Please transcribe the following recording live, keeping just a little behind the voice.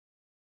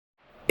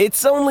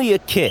It's only a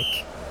kick,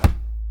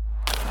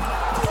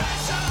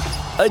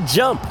 a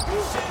jump,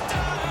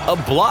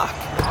 a block.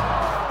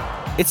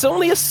 It's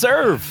only a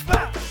serve.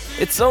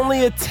 It's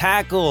only a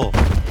tackle,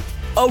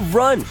 a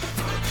run.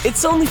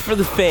 It's only for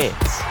the fans.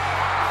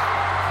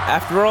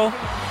 After all,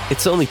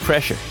 it's only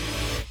pressure.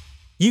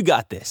 You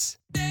got this.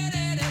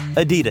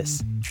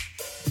 Adidas.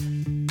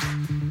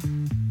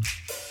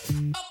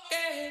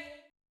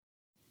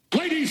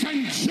 Ladies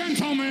and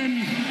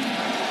gentlemen,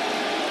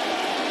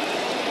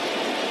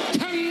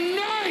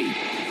 tonight,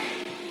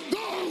 the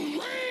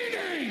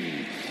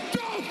reigning,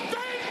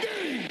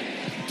 defending,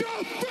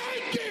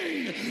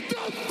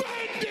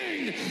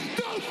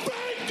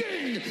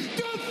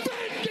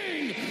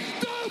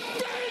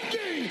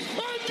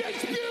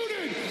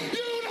 undisputed,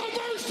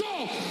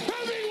 universal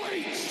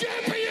heavyweight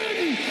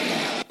champion,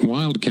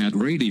 Wildcat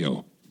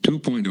Radio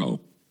 2.0.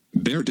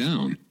 Bear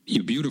down,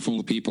 you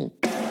beautiful people.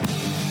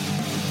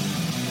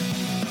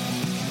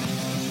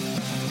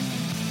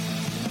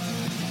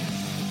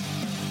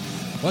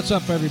 What's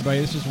up, everybody?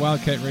 This is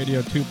Wildcat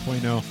Radio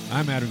 2.0.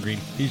 I'm Adam Green.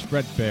 He's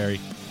Brett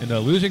Barry. And the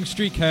losing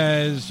streak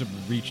has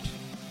reached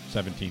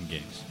 17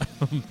 games.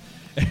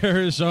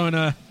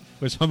 Arizona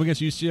was home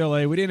against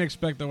UCLA. We didn't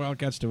expect the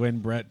Wildcats to win,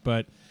 Brett,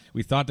 but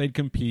we thought they'd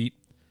compete.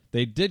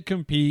 They did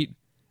compete,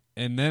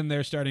 and then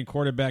their starting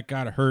quarterback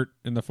got hurt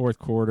in the fourth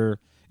quarter,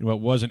 and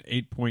what was an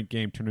 8-point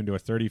game turned into a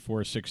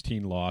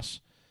 34-16 loss.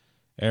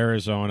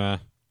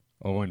 Arizona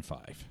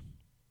 0-5.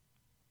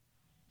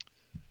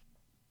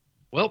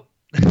 Well,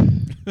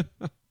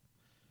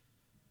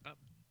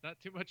 not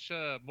too much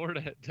more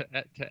to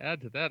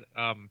add to that.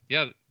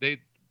 They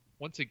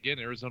once again,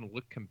 Arizona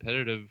looked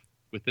competitive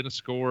within a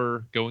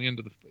score going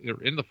into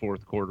the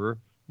fourth quarter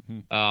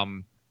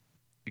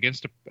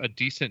against a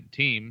decent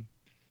team,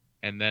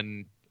 and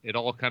then it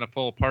all kind of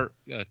fell apart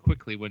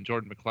quickly when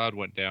Jordan McLeod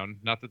went down.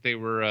 Not that they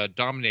were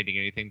dominating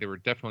anything; they were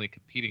definitely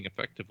competing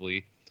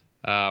effectively.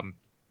 The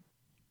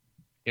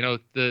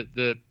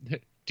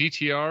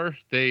DTR,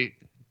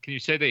 can you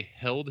say they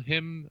held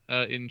him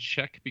in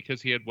check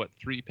because he had,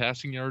 3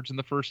 passing yards in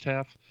the first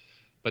half?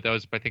 But that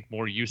was, I think,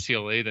 more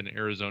UCLA than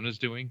Arizona's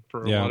doing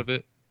for a lot of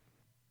it.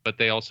 But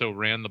they also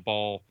ran the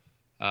ball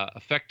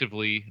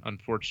effectively,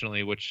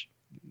 unfortunately, which,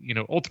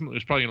 ultimately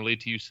was probably going to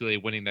lead to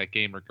UCLA winning that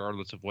game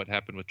regardless of what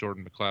happened with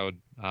Jordan McLeod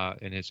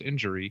and his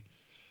injury.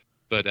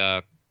 But,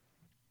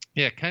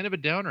 kind of a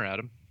downer,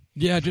 Adam.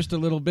 Yeah, just a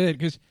little bit,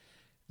 because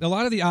a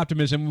lot of the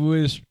optimism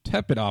was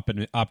tepid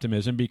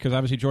optimism because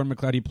obviously Jordan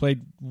McLeod, he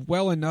played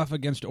well enough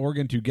against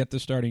Oregon to get the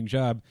starting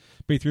job,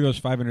 but he threw those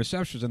 5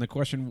 interceptions. And the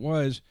question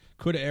was,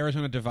 could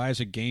Arizona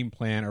devise a game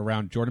plan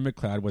around Jordan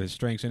McLeod with his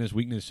strengths and his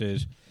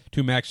weaknesses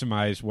to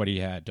maximize what he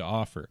had to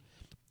offer?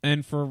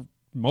 And for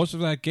most of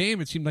that game,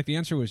 it seemed like the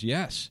answer was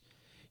yes.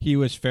 He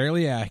was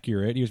fairly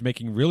accurate. He was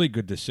making really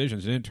good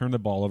decisions. He didn't turn the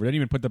ball over. Didn't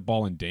even put the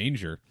ball in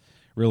danger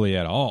really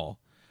at all.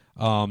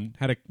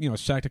 Had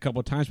sacked a couple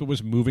of times, but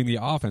was moving the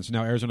offense.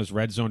 Now Arizona's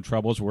red zone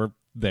troubles were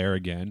there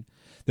again.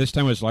 This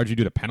time it was largely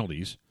due to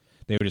penalties.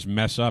 They would just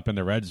mess up in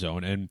the red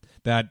zone, and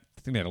I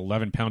think they had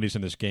 11 penalties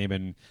in this game.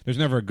 And there's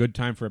never a good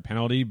time for a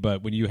penalty,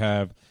 but when you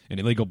have an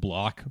illegal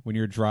block when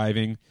you're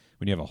driving,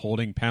 when you have a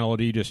holding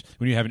penalty, just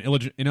when you have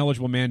an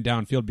ineligible man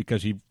downfield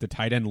because the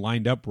tight end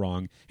lined up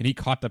wrong and he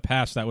caught the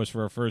pass that was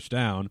for a first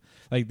down,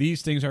 like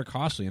these things are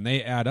costly and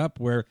they add up.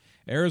 Where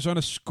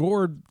Arizona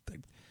scored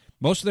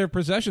most of their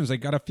possessions, they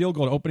got a field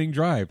goal opening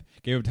drive,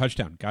 gave a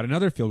touchdown, got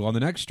another field goal on the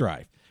next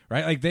drive,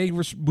 right? Like they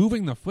were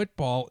moving the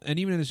football, and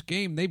even in this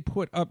game, they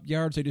put up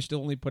yards. They just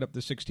still only put up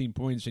the 16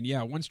 points. And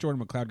once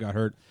Jordan McLeod got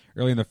hurt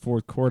early in the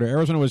fourth quarter,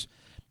 Arizona was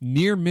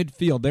near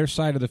midfield, their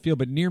side of the field,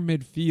 but near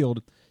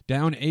midfield,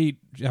 down 8,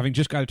 having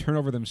just got a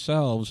turnover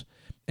themselves.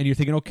 And you're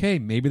thinking, okay,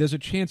 maybe there's a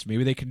chance.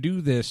 Maybe they can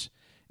do this.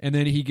 And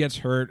then he gets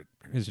hurt,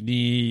 his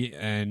knee,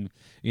 and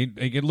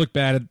it looked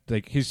bad.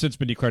 Like he's since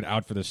been declared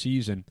out for the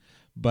season.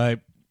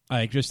 But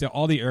just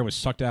all the air was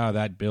sucked out of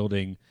that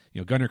building.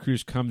 Gunnar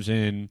Cruz comes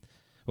in.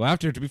 Well,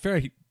 to be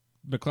fair,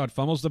 McLeod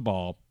fumbles the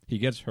ball. He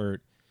gets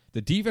hurt.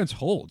 The defense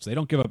holds. They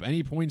don't give up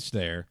any points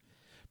there.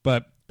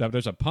 But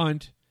there's a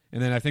punt,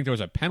 and then I think there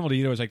was a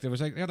penalty. They had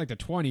the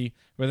 20,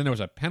 but then there was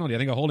a penalty. I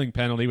think a holding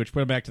penalty, which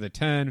put him back to the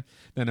 10.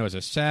 Then there was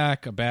a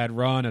sack, a bad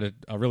run, and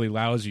a really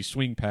lousy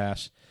swing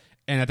pass.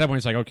 And at that point,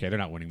 it's like, okay, they're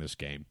not winning this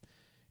game.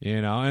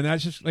 And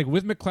that's just like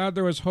with McLeod,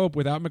 there was hope.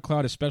 Without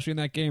McLeod, especially in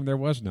that game, there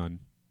was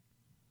none.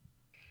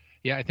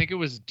 Yeah, I think it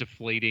was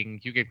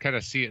deflating. You could kind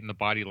of see it in the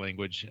body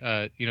language.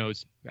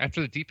 After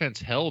the defense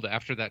held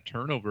after that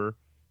turnover,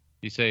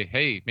 you say,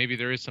 "Hey, maybe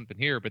there is something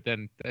here." But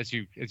then, as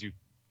you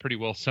pretty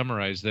well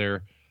summarized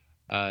there,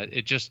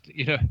 it just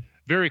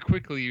very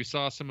quickly you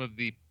saw some of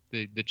the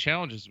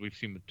challenges we've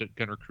seen with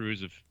Gunnar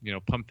Cruz of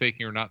pump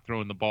faking or not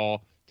throwing the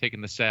ball,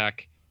 taking the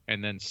sack,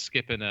 and then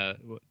skipping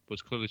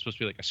was clearly supposed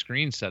to be like a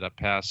screen setup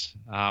pass.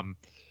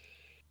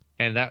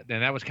 And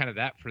that was kind of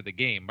that for the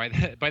game.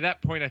 By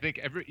that point, I think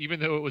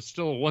even though it was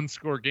still a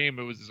 1-score game,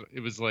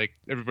 it was like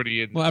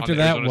everybody. Well, after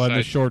that one,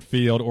 the short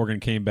field, Oregon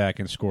came back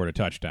and scored a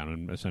touchdown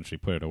and essentially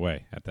put it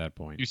away at that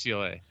point.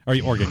 UCLA or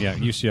Oregon, yeah,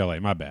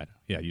 UCLA. My bad,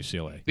 yeah,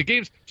 UCLA. The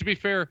games, to be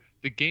fair,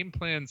 the game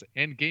plans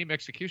and game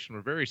execution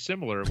were very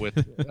similar.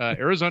 With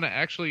Arizona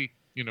actually,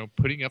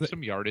 putting up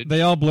some yardage.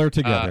 They all blur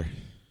together.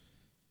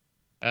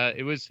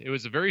 It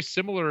was a very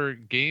similar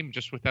game,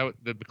 just without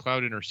the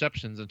McLeod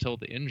interceptions until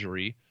the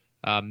injury.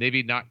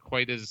 Maybe not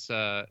quite as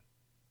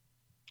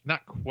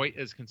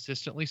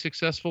consistently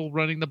successful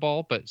running the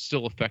ball, but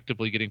still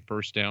effectively getting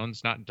first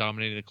downs, not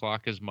dominating the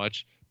clock as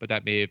much. But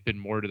that may have been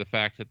more to the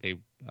fact that they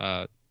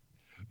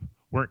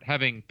weren't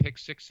having pick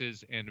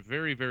sixes and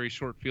very, very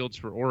short fields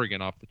for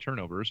Oregon off the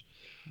turnovers.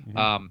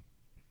 Mm-hmm.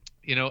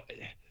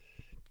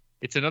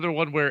 It's another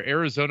one where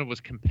Arizona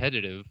was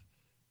competitive,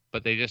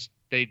 but they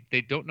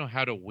don't know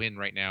how to win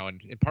right now,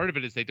 and part of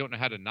it is they don't know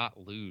how to not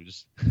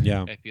lose.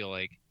 Yeah, I feel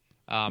like.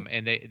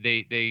 And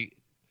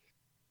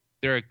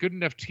they're a good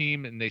enough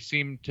team, and they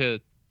seem to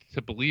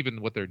believe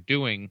in what they're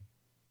doing,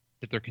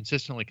 that they're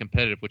consistently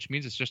competitive, which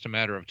means it's just a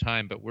matter of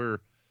time. But we're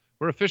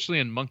officially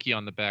in monkey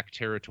on the back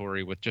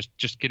territory with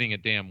just getting a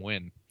damn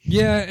win.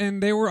 Yeah,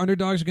 and they were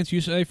underdogs against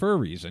UCLA for a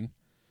reason.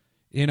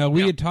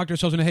 We had talked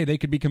ourselves into, hey, they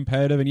could be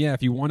competitive, and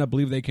if you want to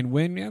believe they can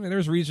win,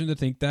 there's reason to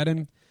think that,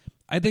 and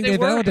I think they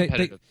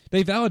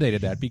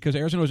validated that because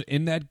Arizona was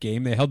in that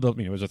game. They held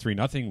it was a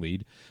 3-0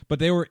 lead, but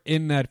they were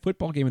in that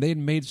football game and they had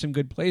made some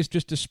good plays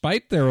just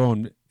despite their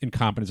own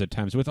incompetence at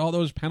times. With all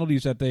those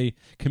penalties that they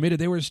committed,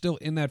 they were still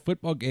in that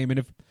football game.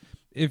 And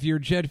if you're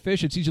Jed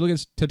Fish, it's easy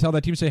to tell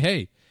that team, say,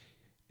 hey,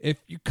 if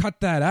you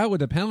cut that out with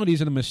the penalties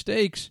and the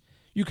mistakes,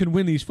 you can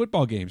win these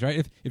football games,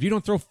 right? If you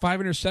don't throw 5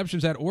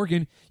 interceptions at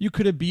Oregon, you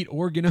could have beat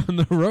Oregon on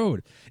the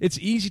road. It's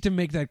easy to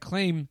make that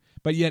claim,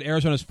 but yet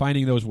Arizona's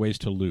finding those ways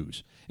to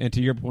lose. And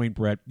to your point,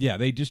 Brett,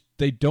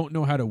 they don't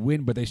know how to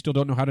win, but they still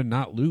don't know how to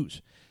not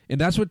lose.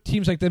 And that's what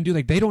teams like them do.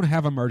 Like, they don't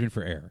have a margin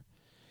for error.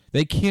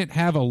 They can't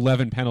have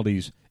 11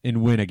 penalties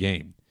and win a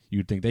game.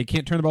 You'd think they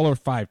can't turn the ball over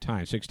 5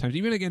 times, 6 times.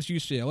 Even against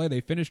UCLA, they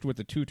finished with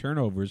the 2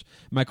 turnovers.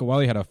 Michael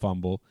Wiley had a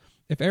fumble.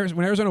 When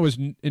Arizona was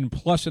in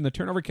plus in the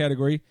turnover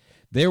category,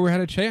 they had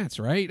a chance,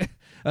 right?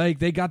 Like,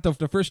 they got the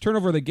first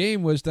turnover of the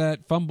game was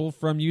that fumble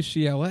from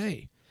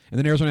UCLA, and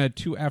then Arizona had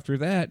 2 after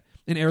that,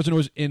 and Arizona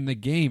was in the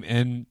game,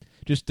 and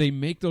just they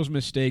make those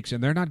mistakes,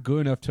 and they're not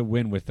good enough to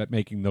win with that,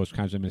 making those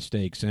kinds of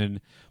mistakes. And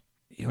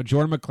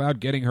Jordan McLeod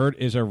getting hurt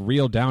is a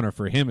real downer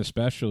for him,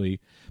 especially,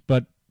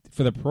 but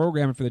for the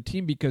program and for the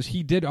team, because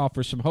he did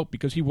offer some hope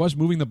because he was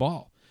moving the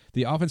ball.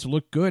 The offense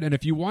looked good, and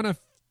if you want to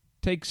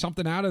take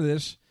something out of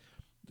this,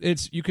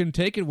 you can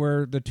take it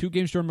where the 2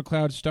 games Jordan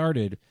McLeod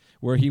started,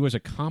 where he was a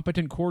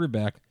competent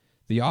quarterback,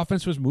 the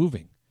offense was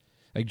moving.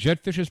 Like Jed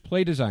Fish's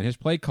play design, his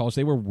play calls,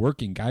 they were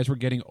working. Guys were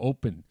getting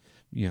open.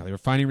 They were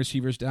finding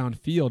receivers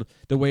downfield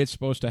the way it's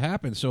supposed to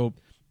happen. So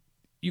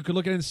you could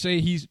look at it and say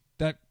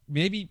that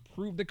maybe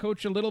proved the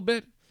coach a little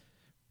bit.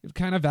 It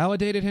kind of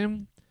validated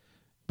him.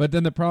 But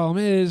then the problem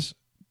is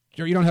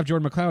you don't have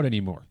Jordan McLeod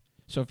anymore.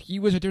 So if he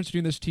was a difference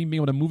between this team being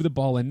able to move the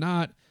ball and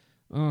not,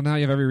 now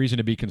you have every reason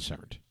to be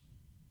concerned.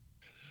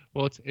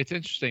 Well, it's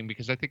interesting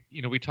because I think,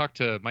 we talked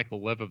to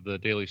Michael Lev of the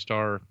Daily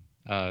Star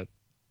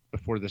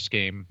before this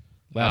game.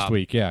 Last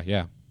week,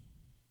 yeah.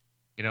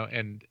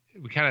 And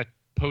we kind of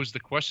posed the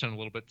question a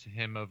little bit to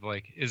him of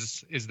like,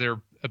 is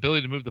their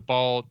ability to move the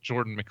ball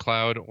Jordan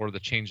McLeod or the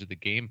change of the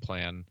game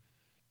plan?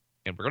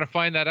 And we're going to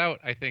find that out,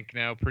 I think,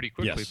 now pretty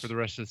quickly for the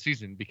rest of the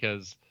season,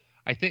 because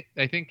I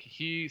think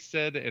he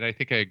said, and I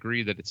think I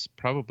agree, that it's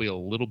probably a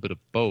little bit of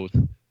both.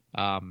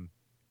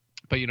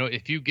 But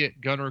if you get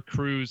Gunnar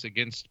Cruz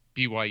against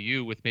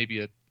BYU with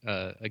maybe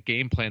a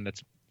game plan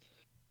that's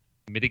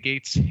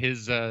mitigates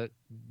his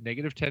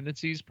negative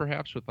tendencies,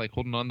 perhaps with like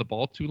holding on the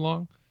ball too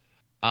long,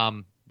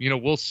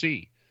 we'll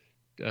see.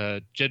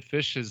 Jed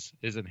Fish is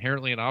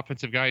inherently an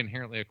offensive guy,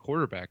 inherently a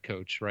quarterback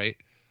coach, right?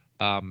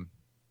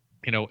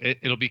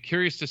 It'll be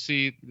curious to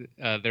see.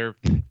 They're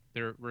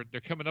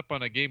coming up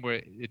on a game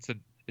where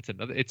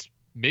it's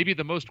maybe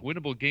the most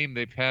winnable game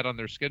they've had on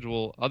their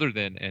schedule other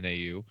than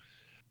NAU.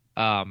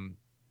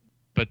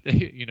 But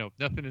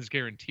nothing is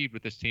guaranteed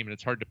with this team, and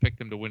it's hard to pick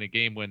them to win a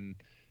game when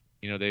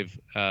they've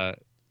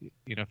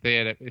if they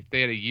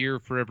had a year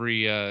for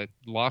every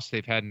loss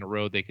they've had in a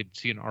row, they could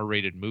see an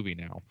R-rated movie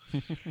now.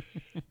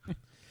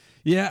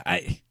 Yeah,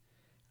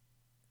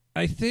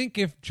 I think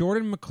if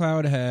Jordan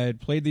McLeod had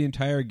played the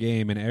entire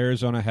game and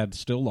Arizona had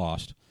still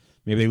lost,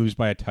 maybe they lose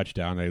by a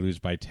touchdown, they lose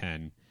by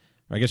 10.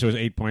 Or I guess it was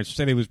 8 points.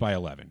 Say they lose by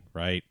 11,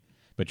 right?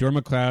 But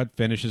Jordan McLeod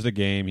finishes the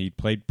game. He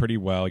played pretty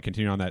well. He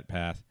continued on that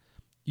path.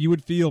 You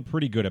would feel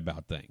pretty good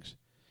about things.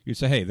 You'd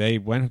say, hey, they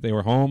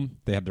were home,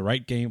 they had the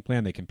right game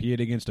plan, they competed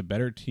against a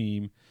better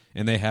team,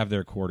 and they have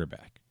their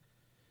quarterback.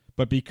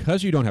 But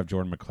because you don't have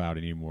Jordan McLeod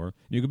anymore,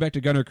 you go back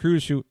to Gunnar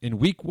Cruz, who in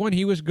week 1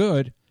 he was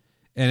good,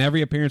 and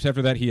every appearance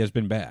after that he has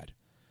been bad.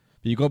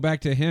 But you go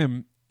back to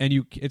him, and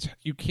you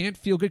can't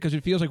feel good because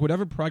it feels like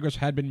whatever progress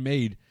had been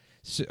made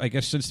I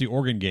guess since the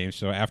Oregon game,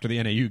 so after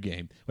the NAU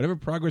game, whatever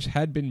progress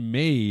had been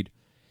made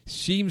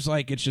seems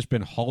like it's just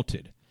been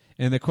halted.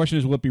 And the question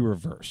is, will it be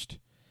reversed?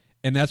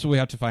 And that's what we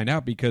have to find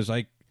out, because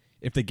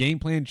if the game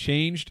plan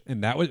changed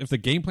and if the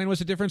game plan was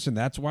the difference and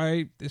that's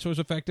why this was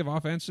effective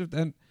offensive,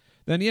 then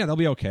yeah, they'll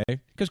be okay.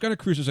 Because Gunnar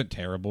Cruz isn't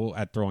terrible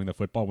at throwing the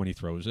football when he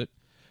throws it.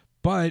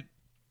 But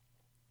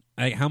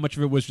how much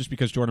of it was just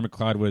because Jordan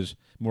McLeod was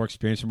more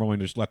experienced and more willing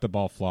to just let the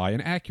ball fly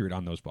and accurate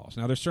on those balls?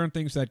 Now, there's certain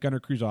things that Gunnar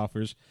Cruz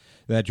offers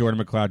that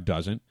Jordan McLeod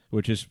doesn't,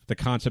 which is the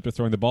concept of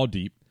throwing the ball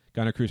deep.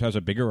 Gunnar Cruz has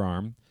a bigger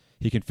arm.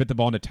 He can fit the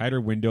ball into tighter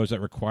windows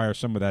that require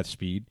some of that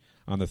speed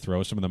on the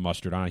throw, some of the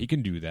mustard on it. He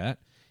can do that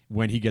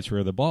when he gets rid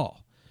of the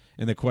ball.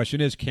 And the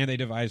question is, can they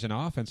devise an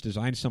offense,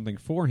 design something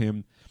for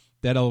him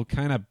that'll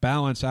kind of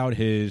balance out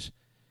his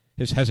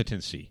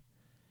hesitancy?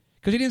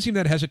 Because he didn't seem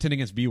that hesitant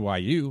against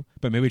BYU,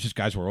 but maybe it's just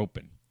guys were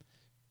open.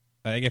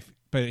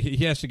 But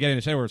he has to get in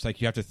his head where it's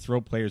like you have to throw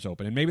players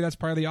open. And maybe that's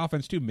part of the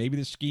offense too. Maybe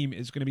the scheme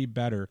is going to be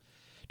better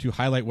to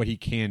highlight what he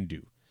can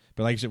do.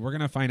 But like I said, we're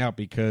going to find out,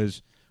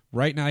 because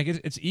right now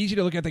it's easy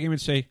to look at the game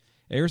and say,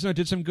 Arizona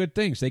did some good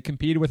things. They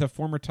competed with a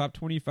former top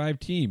 25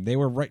 team. They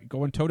were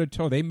going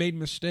toe-to-toe. They made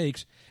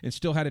mistakes and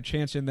still had a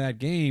chance in that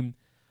game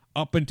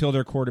up until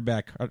their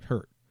quarterback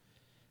hurt.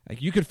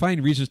 Like, you could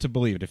find reasons to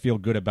believe, to feel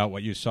good about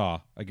what you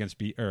saw against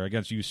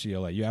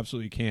UCLA. You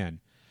absolutely can.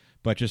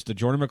 But just the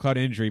Jordan McLeod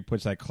injury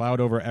puts that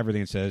cloud over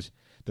everything and says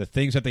the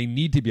things that they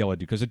need to be able to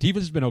do. Because the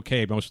defense has been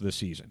okay most of the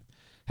season.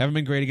 Haven't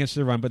been great against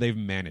the run, but they've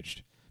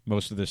managed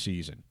most of the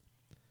season.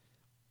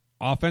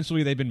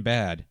 Offensively, they've been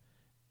bad.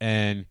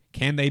 And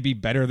can they be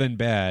better than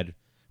bad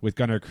with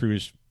Gunnar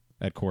Cruz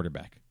at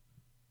quarterback?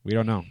 We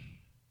don't know.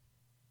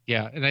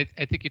 Yeah, and I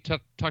think you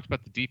talked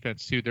about the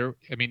defense too.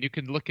 You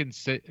can look and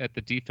sit at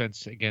the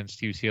defense against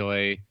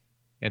UCLA,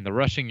 and the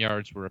rushing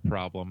yards were a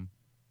problem.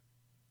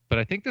 But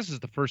I think this is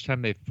the first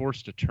time they've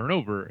forced a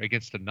turnover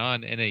against a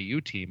non-NAU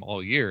team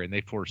all year, and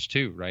they forced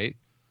 2, right?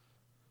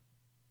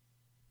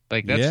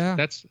 Like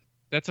that's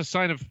a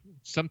sign of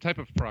some type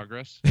of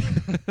progress.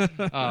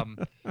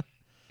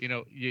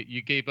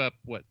 You gave up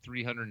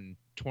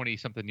 320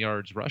 something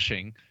yards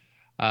rushing,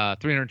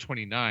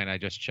 329. I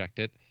just checked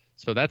it.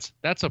 So that's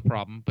a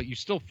problem. But you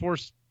still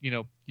forced.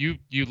 You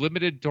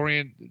limited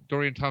Dorian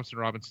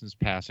Thompson-Robinson's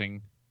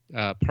passing.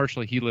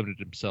 Partially, he limited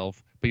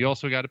himself, but you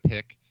also got a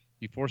pick.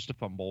 You forced a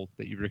fumble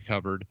that you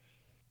recovered.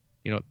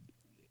 And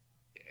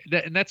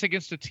that's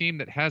against a team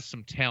that has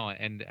some talent.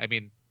 And I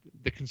mean,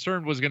 the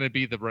concern was going to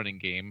be the running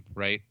game,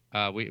 right?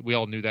 We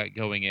all knew that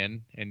going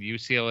in, and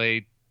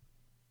UCLA.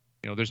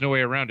 There's no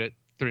way around it.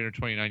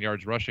 329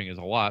 yards rushing is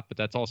a lot, but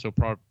that's also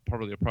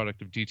probably a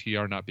product of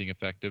DTR not being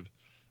effective.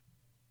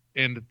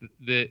 And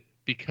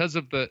because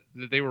of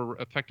they were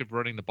effective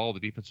running the ball, the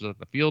defense was on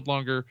the field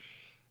longer.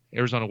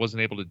 Arizona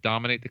wasn't able to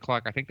dominate the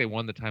clock. I think they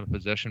won the time of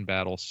possession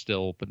battle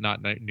still, but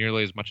not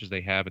nearly as much as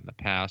they have in the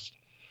past.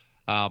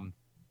 I'm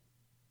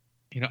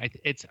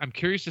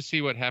curious to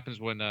see what happens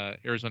when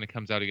Arizona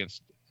comes out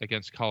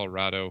against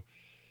Colorado.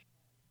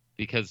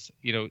 Because,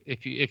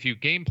 if you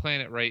game plan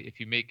it right, if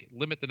you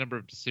limit the number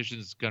of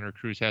decisions Gunnar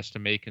Cruz has to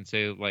make and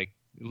say, like,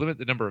 limit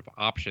the number of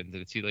options,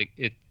 and it's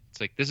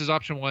like this is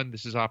option 1,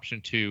 this is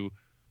option 2,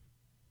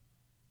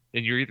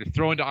 and you're either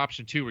throwing to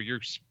option 2 or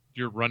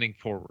you're running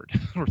forward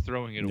or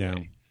throwing it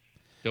away.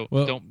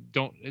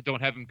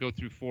 Don't have him go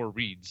through 4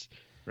 reads,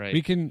 right?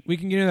 We can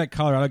get into that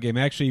Colorado game.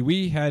 Actually,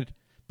 we had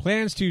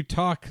plans to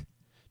talk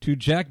to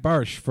Jack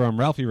Barsh from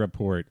Ralphie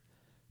Report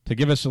to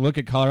give us a look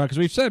at Colorado, because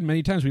we've said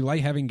many times we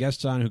like having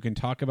guests on who can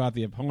talk about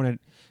the opponent,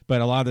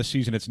 but a lot of the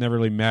season it's never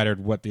really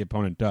mattered what the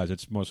opponent does.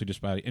 It's mostly just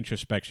about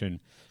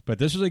introspection. But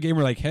this is a game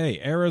where, like, hey,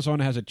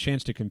 Arizona has a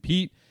chance to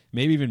compete,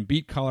 maybe even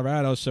beat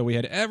Colorado, so we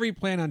had every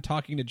plan on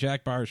talking to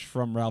Jack Barsh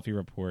from Ralphie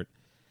Report.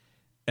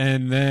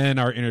 And then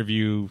our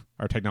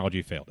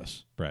technology failed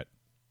us, Brett.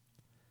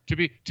 To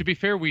be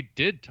fair, we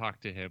did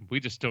talk to him. We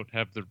just don't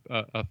have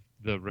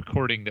the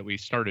recording that we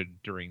started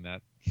during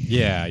that.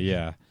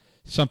 Yeah.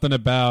 Something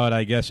about,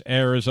 I guess,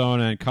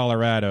 Arizona and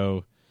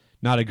Colorado,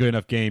 not a good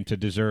enough game to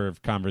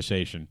deserve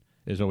conversation,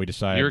 is what we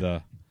decided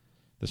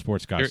the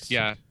sports guys.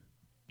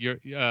 Your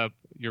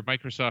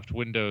Microsoft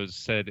Windows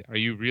said, "Are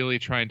you really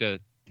trying to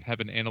have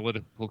an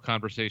analytical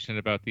conversation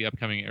about the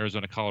upcoming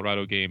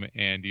Arizona-Colorado game?"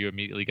 And you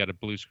immediately got a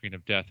blue screen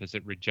of death as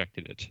it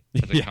rejected it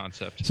as a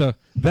concept. So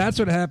that's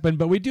what happened,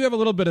 but we do have a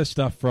little bit of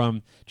stuff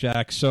from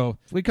Jack. So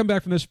if we come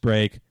back from this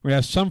break, we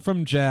have some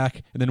from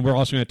Jack, and then we're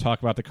also going to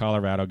talk about the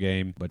Colorado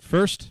game. But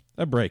first,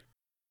 a break.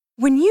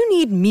 When you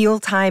need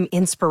mealtime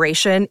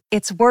inspiration,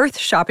 it's worth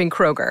shopping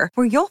Kroger,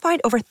 where you'll find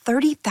over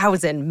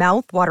 30,000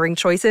 mouth-watering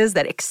choices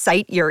that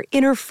excite your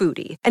inner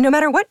foodie. And no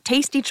matter what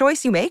tasty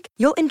choice you make,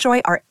 you'll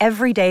enjoy our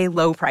everyday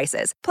low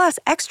prices, plus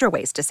extra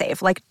ways to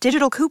save, like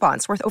digital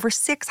coupons worth over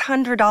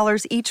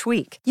 $600 each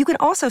week. You can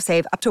also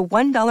save up to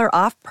 $1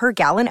 off per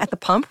gallon at the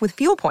pump with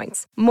fuel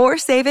points. More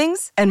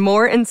savings and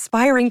more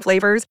inspiring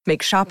flavors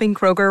make shopping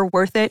Kroger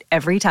worth it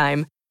every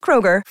time.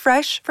 Kroger,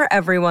 fresh for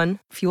everyone.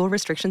 Fuel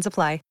restrictions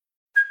apply.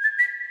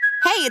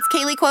 Hey, it's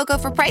Kaylee Cuoco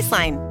for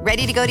Priceline.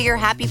 Ready to go to your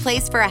happy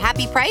place for a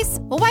happy price?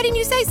 Well, why didn't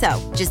you say so?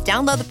 Just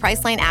download the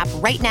Priceline app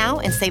right now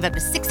and save up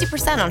to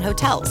 60% on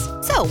hotels.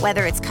 So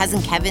whether it's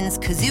Cousin Kevin's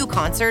Kazoo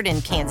Concert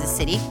in Kansas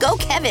City, go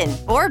Kevin,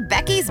 or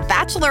Becky's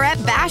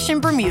Bachelorette Bash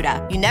in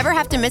Bermuda, you never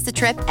have to miss a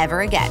trip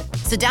ever again.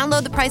 So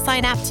download the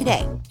Priceline app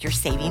today. Your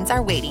savings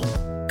are waiting.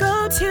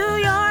 Go to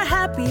your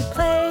happy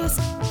place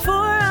for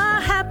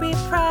a happy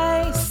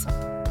price.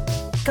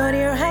 Go to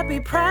your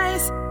happy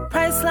price,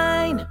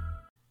 Priceline.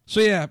 So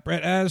yeah,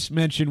 Brett, as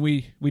mentioned,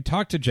 we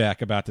talked to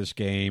Jack about this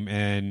game,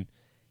 and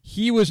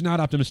he was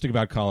not optimistic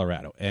about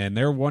Colorado. And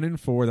they're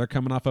 1-4. They're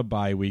coming off a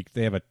bye week.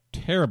 They have a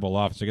terrible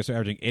offense. I guess they're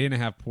averaging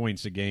 8.5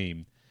 points a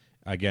game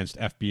against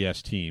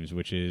FBS teams,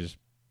 which is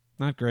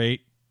not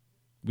great.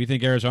 We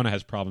think Arizona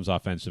has problems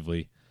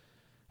offensively.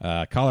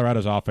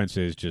 Colorado's offense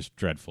is just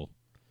dreadful.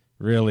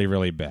 Really,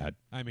 really bad.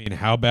 I mean,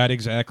 how bad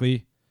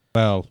exactly?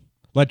 Well,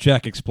 let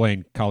Jack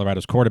explain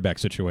Colorado's quarterback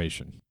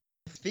situation.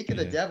 Speaking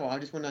of the devil, I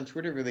just went on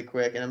Twitter really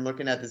quick, and I'm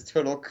looking at this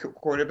total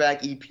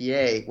quarterback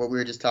EPA, what we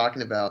were just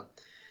talking about.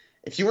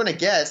 If you want to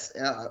guess,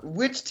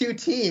 which two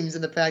teams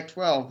in the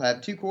Pac-12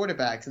 have two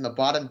quarterbacks in the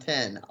bottom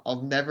 10,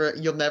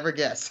 you'll never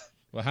guess.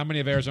 Well, how many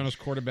of Arizona's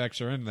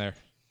quarterbacks are in there?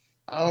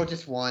 Oh,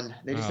 just one.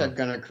 They just have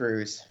Gunnar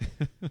Cruz.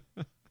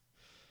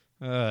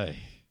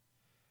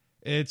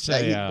 It's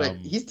but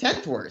he's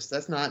 10th worst.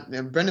 That's not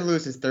Brendan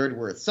Lewis is 3rd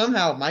worst.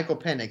 Somehow Michael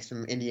Penix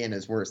from Indiana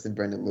is worse than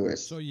Brendan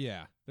Lewis. So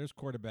yeah, there's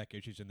quarterback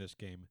issues in this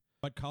game.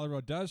 But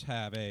Colorado does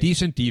have a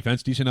decent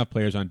defense, decent enough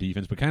players on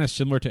defense, but kind of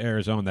similar to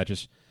Arizona, that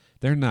just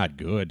they're not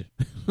good.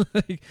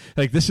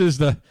 like this is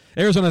the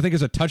Arizona, I think,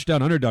 is a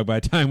touchdown underdog by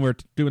the time we're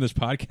doing this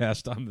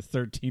podcast on the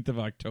 13th of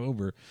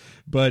October.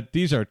 But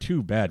these are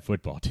two bad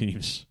football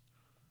teams.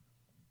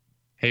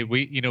 Hey,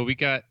 we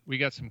got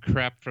some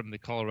crap from the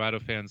Colorado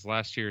fans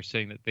last year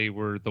saying that they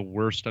were the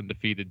worst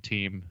undefeated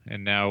team,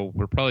 and now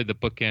we're probably the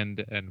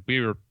bookend. And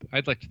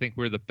I'd like to think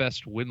we're the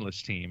best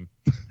winless team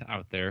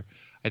out there.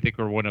 I think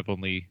we're one of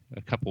only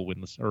a couple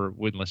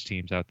winless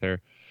teams out there.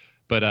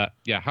 But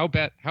yeah, how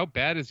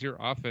bad is your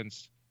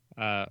offense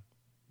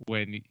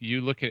when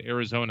you look at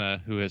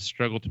Arizona, who has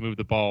struggled to move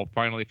the ball,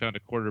 finally found a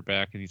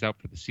quarterback, and he's out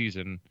for the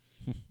season?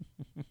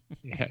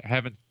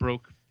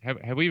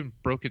 Have we even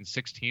broken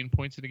 16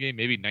 points in the game?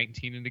 Maybe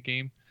 19 in the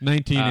game.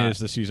 19 is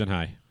the season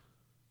high,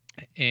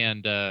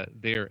 and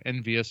they are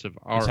envious of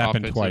our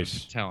offensive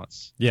twice.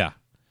 Talents. Yeah.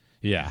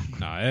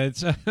 No,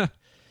 it's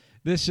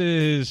this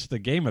is the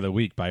game of the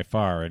week by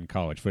far in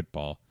college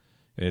football.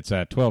 It's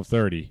at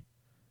 12:30.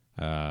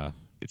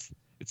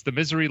 It's the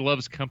Misery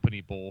Loves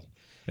Company Bowl.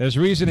 There's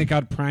a reason it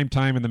got prime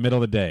time in the middle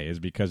of the day is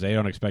because they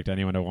don't expect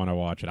anyone to want to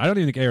watch it. I don't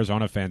even think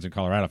Arizona fans and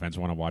Colorado fans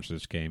want to watch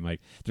this game.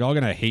 Like, they're all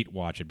going to hate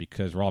watch it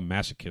because we're all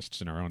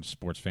masochists in our own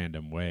sports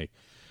fandom way.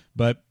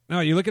 But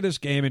no, you look at this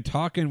game and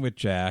talking with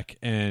Jack,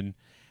 and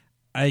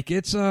like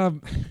it's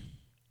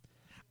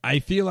I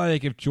feel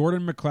like if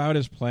Jordan McLeod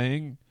is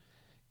playing,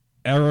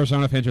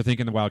 Arizona fans are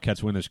thinking the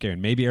Wildcats win this game,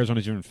 and maybe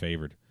Arizona's even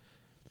favored.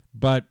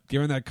 But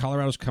given that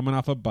Colorado's coming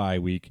off a bye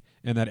week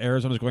and that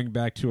Arizona's going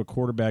back to a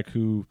quarterback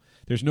who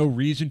there's no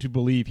reason to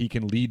believe he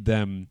can lead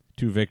them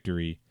to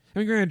victory. I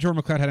mean, granted,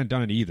 Jordan McLeod hadn't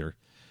done it either,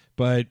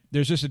 but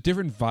there's just a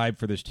different vibe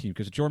for this team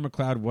because Jordan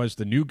McLeod was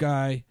the new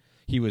guy.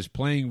 He was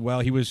playing well.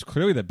 He was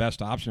clearly the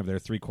best option of their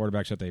three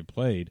quarterbacks that they've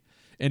played,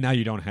 and now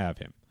you don't have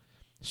him.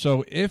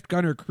 So if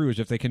Gunnar Cruz,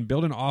 if they can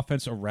build an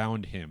offense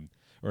around him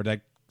or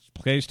that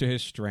plays to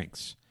his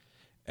strengths,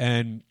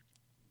 and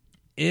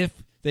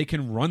if they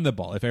can run the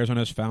ball, if Arizona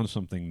has found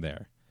something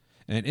there,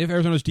 and if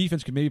Arizona's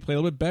defense can maybe play a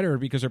little bit better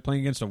because they're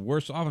playing against a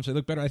worse offense, they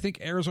look better. I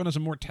think Arizona's a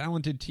more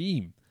talented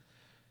team.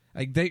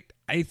 I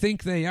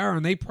think they are,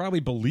 and they probably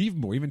believe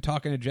more. Even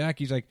talking to Jack,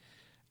 he's like,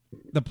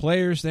 the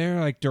players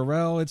there, like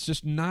Darrell, it's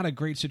just not a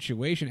great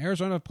situation.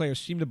 Arizona players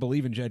seem to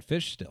believe in Jedd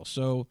Fisch still.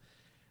 So,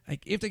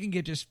 like, if they can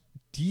get just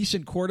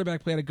decent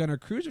quarterback play out of Gunnar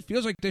Cruz, it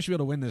feels like they should be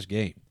able to win this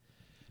game.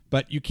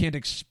 But you can't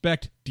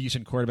expect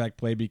decent quarterback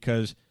play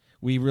because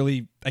we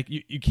really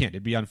you can't.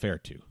 It'd be unfair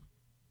to.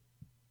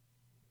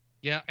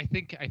 Yeah, I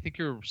think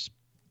you're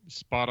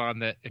spot on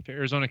that if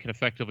Arizona can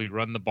effectively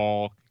run the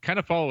ball, kind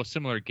of follow a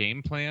similar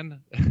game plan,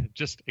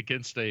 just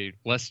against a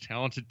less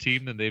talented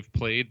team than they've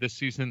played this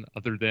season,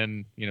 other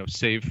than,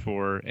 save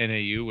for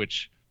NAU,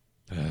 which,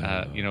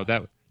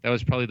 that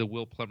was probably the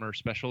Will Plummer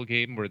special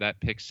game where that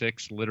pick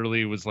six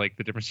literally was like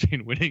the difference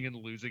between winning and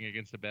losing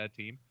against a bad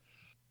team.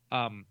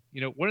 One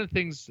of the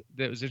things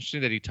that was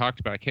interesting that he talked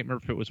about, I can't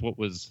remember if it was what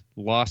was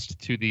lost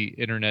to the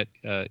internet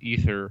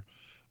ether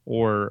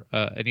or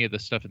any of the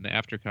stuff in the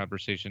after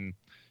conversation.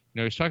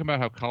 He's talking about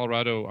how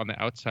Colorado on the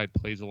outside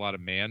plays a lot of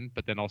man,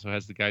 but then also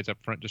has the guys up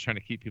front just trying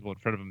to keep people in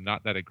front of him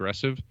not that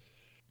aggressive.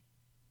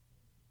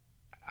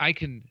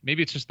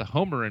 Maybe it's just the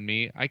homer in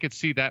me, I could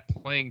see that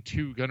playing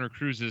to Gunnar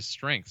Cruz's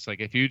strengths.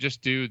 Like if you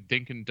just do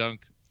dink and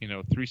dunk,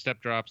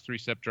 3-step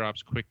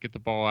drops, quick, get the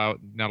ball out,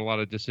 not a lot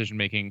of decision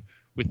making,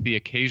 with the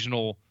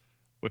occasional,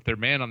 with their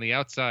man on the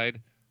outside,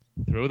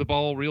 throw the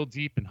ball real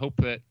deep and hope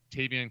that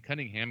Tavian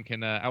Cunningham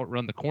can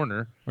outrun the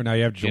corner. Or now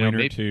you have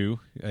Joyner too.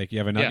 Like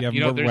you have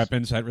more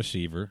weapons at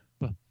receiver.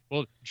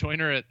 Well,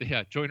 Joyner at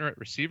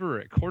receiver or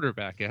at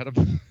quarterback,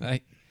 Adam.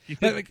 He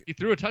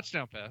threw a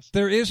touchdown pass.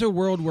 There is a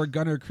world where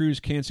Gunnar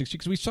Cruz can succeed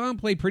because we saw him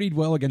play pretty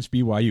well against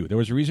BYU. There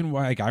was a reason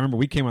why. I remember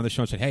we came on the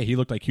show and said, "Hey, he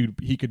looked like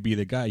he could be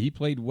the guy." He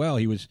played well.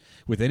 He was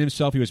within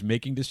himself. He was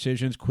making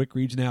decisions, quick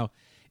reads. Now,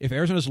 if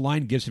Arizona's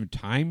line gives him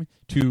time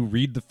to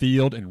read the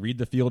field and read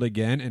the field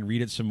again and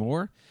read it some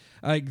more,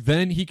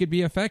 then he could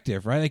be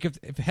effective, right? Like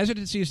if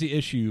hesitancy is the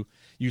issue,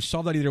 you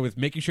solve that either with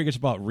making sure he gets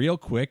the ball real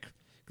quick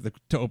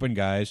to open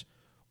guys,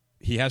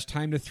 he has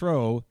time to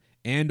throw,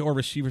 and or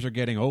receivers are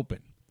getting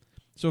open.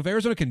 So if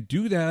Arizona can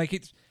do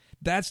that,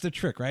 that's the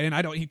trick, right?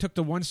 And he took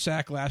the 1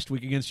 sack last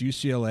week against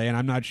UCLA, and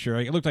I'm not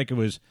sure. It looked like it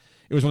was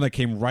one that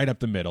came right up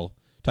the middle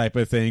type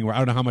of thing, where I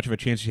don't know how much of a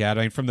chance he had.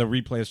 I mean, from the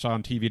replay I saw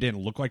on TV, it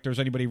didn't look like there was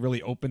anybody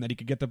really open that he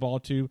could get the ball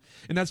to,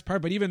 and that's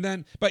part. But even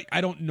then,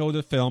 I don't know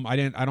the film. I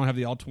don't have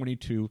the all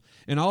 22,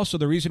 and also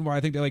the reason why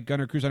I think they like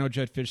Gunnar Cruz. I know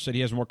Jed Fish said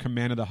he has more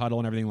command of the huddle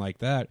and everything like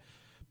that.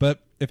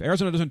 But if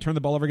Arizona doesn't turn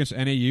the ball over against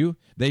NAU,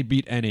 they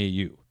beat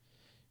NAU,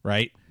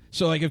 right?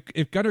 So,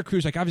 if Gunnar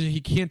Cruz, obviously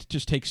he can't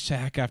just take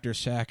sack after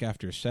sack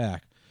after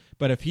sack,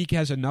 but if he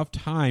has enough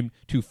time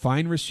to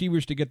find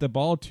receivers to get the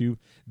ball to,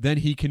 then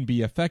he can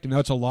be effective. Now,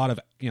 it's a lot of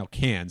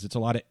cans. It's a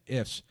lot of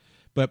ifs.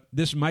 But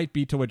this might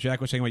be to what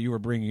Jack was saying, what you were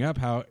bringing up,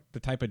 how the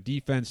type of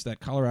defense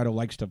that Colorado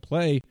likes to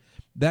play,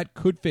 that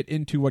could fit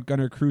into what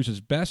Gunnar Cruz is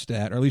best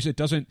at, or at least it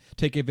doesn't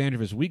take advantage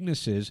of his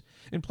weaknesses.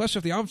 And plus,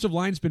 if the offensive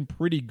line's been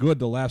pretty good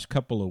the last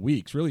couple of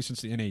weeks, really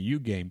since the NAU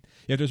game,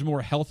 if there's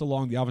more health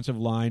along the offensive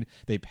line,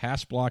 they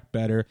pass block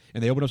better,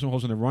 and they open up some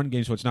holes in the run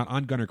game so it's not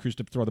on Gunnar Cruz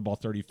to throw the ball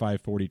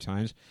 35, 40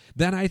 times,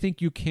 then I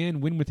think you can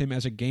win with him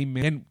as a game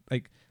man.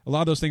 And a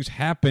lot of those things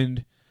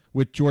happened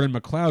with Jordan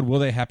McLeod. Will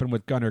they happen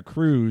with Gunnar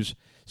Cruz?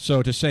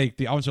 So to say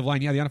the offensive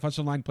line, the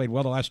offensive line played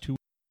well the last 2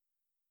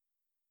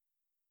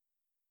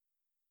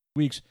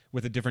 weeks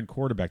with a different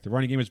quarterback. The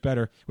running game is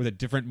better with a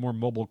different, more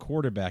mobile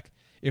quarterback.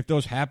 If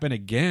those happen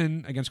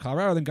again against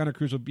Colorado, then Gunnar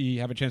Cruz will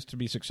have a chance to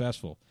be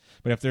successful.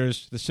 But if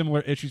there's the similar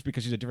issues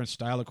because he's a different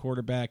style of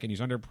quarterback and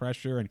he's under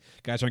pressure and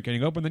guys aren't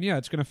getting open, then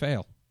it's going to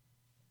fail.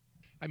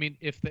 I mean,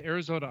 if the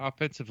Arizona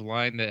offensive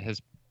line that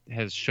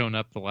has shown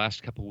up the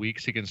last couple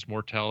weeks against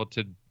more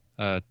talented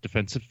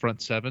defensive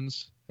front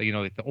sevens,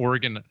 like the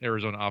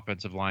Oregon-Arizona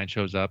offensive line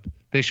shows up,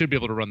 they should be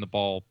able to run the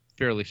ball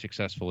fairly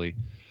successfully.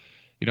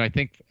 I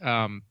think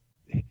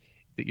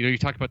you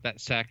talked about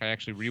that sack. I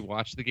actually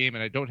rewatched the game,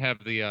 and I don't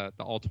have the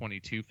all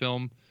 22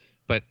 film,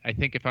 but I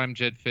think if I'm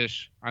Jed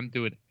Fish, I'm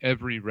doing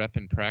every rep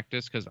in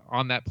practice, because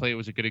on that play it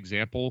was a good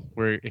example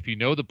where if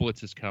the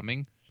blitz is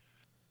coming,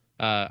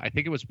 I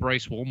think it was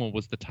Bryce Wolma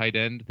was the tight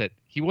end that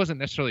he wasn't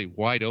necessarily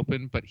wide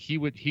open, but he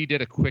did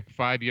a quick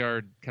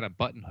 5-yard kind of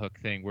button hook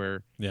thing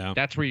where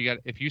that's where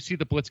if you see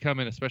the blitz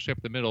coming, especially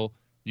up the middle,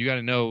 you got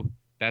to know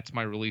that's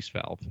my release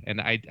valve. And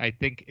I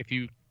think if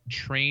you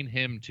train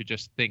him to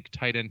just think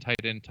tight end,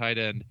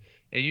 and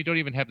you don't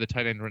even have the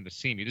tight end run to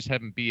seam, you just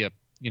have him be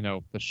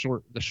the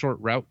short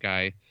route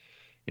guy,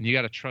 and you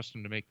got to trust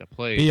him to make the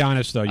play. Be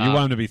honest though, you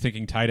want him to be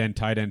thinking tight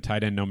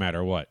end no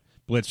matter what,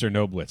 blitz or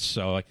no blitz.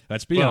 So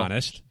let's be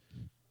honest.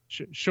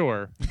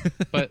 Sure,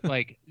 but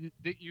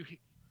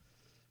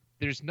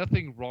there's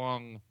nothing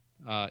wrong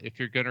if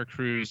you're Gunnar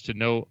Cruz to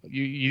know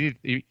you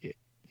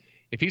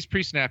if he's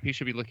pre-snap, he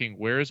should be looking,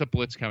 where is a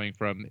blitz coming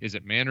from? Is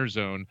it man or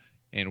zone?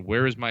 And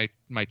where is my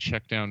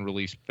check down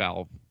release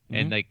valve?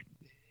 Mm-hmm. And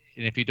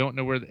if you don't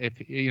know where,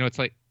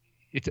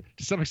 to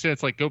some extent,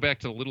 it's like go back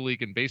to the Little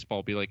League in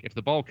baseball. Be like, if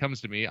the ball comes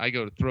to me, I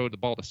go to throw the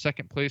ball to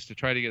second place to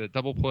try to get a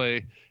double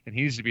play, and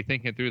he needs to be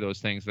thinking through those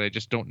things. And I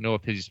just don't know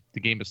if the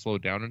game has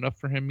slowed down enough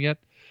for him yet.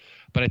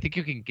 But I think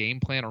you can game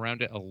plan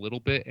around it a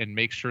little bit and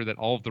make sure that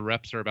all of the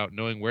reps are about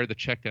knowing where the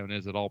check down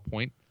is at all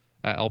points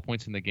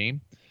in the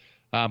game.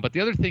 But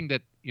the other thing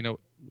that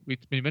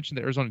we mentioned,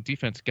 the Arizona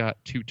defense got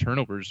 2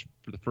 turnovers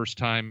for the first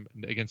time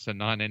against a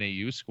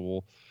non-NAU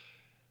school.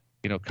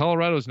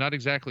 Colorado is not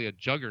exactly a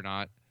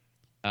juggernaut.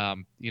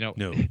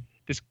 No.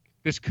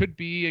 This could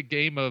be a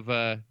game of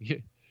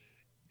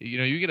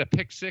you get a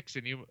pick 6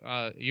 and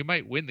you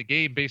might win the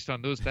game based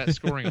on that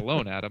scoring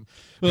alone, Adam.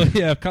 Well,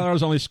 yeah, if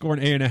Colorado's only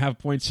scoring 8.5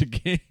 points a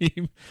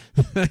game,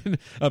 then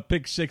a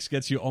pick 6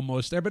 gets you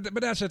almost there. But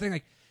that's the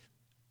thing.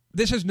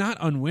 This is not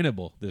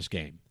unwinnable, this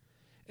game.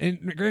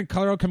 And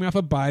Colorado coming off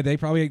a bye, they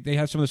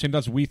have some of the same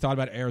thoughts we thought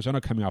about Arizona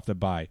coming off the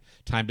bye.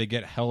 Time to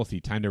get healthy,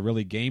 time to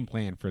really game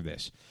plan for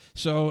this.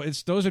 So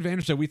it's those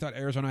advantages that we thought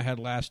Arizona had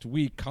last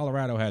week,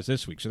 Colorado has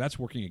this week. So that's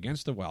working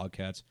against the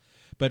Wildcats.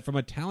 But from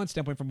a talent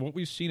standpoint, from what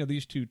we've seen of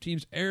these two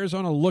teams,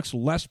 Arizona looks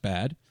less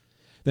bad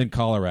than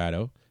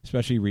Colorado,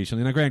 especially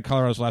recently. Now, granted,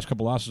 Colorado's last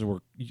couple losses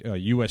were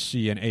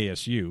USC and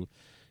ASU.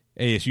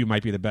 ASU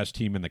might be the best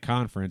team in the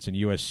conference, and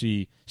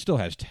USC still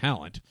has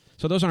talent.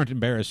 So those aren't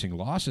embarrassing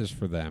losses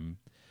for them.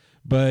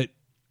 But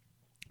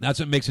that's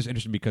what makes this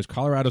interesting, because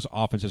Colorado's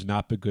offense has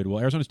not been good. Well,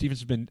 Arizona's defense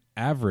has been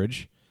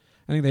average.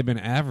 I think they've been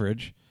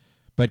average.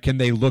 But can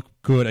they look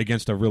good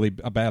against a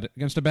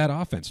bad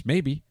offense?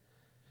 Maybe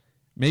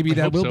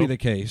that will be the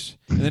case.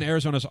 And then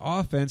Arizona's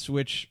offense,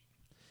 which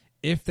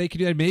if they could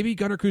do that, maybe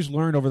Gunnar Cruz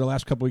learned over the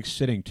last couple weeks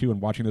sitting, too,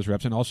 and watching those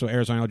reps. And also,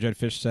 Arizona Jed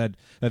Fish said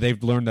that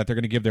they've learned that they're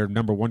going to give their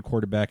number one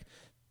quarterback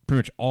pretty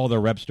much all the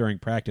reps during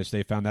practice.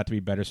 They found that to be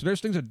better. So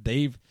there's things that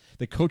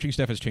the coaching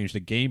staff has changed. The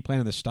game plan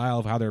and the style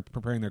of how they're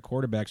preparing their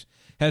quarterbacks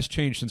has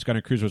changed since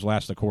Gunnar Cruz was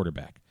last the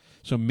quarterback.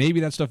 So maybe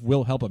that stuff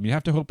will help him. You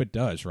have to hope it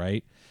does,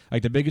 right?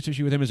 Like, the biggest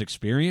issue with him is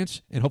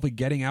experience and hopefully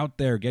getting out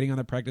there, getting on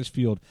the practice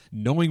field,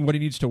 knowing what he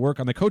needs to work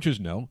on. The coaches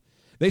know.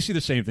 They see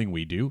the same thing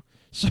we do.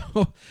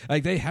 So,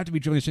 like, they have to be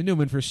drilling this into him.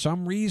 And for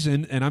some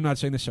reason, and I'm not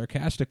saying this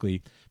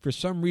sarcastically, for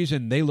some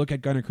reason they look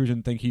at Gunnar Cruz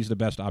and think he's the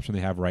best option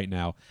they have right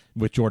now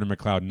with Jordan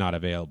McLeod not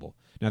available.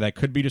 Now, that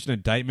could be just an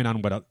indictment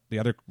on what the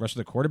other rest of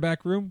the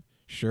quarterback room,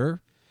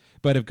 sure.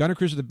 But if Gunnar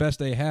Cruz is the best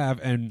they have,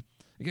 and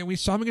again, we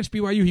saw him against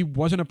BYU, he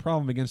wasn't a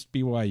problem against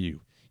BYU.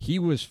 He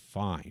was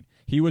fine.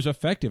 He was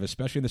effective,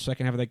 especially in the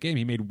second half of that game.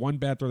 He made one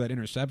bad throw, that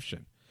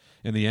interception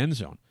in the end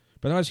zone.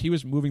 But otherwise, he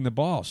was moving the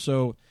ball.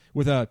 So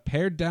with a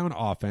pared-down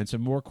offense, a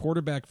more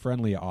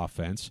quarterback-friendly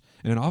offense,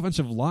 and an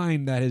offensive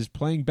line that is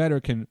playing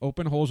better, can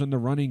open holes in the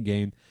running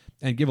game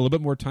and give a little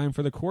bit more time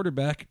for the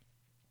quarterback,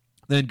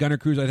 then Gunnar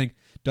Cruz, I think,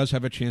 does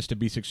have a chance to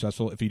be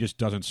successful if he just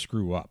doesn't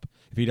screw up.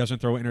 If he doesn't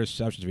throw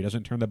interceptions, if he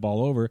doesn't turn the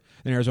ball over,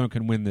 then Arizona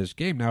can win this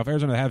game. Now, if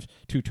Arizona has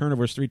 2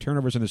 turnovers, 3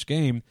 turnovers in this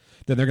game,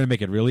 then they're going to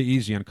make it really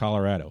easy on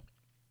Colorado.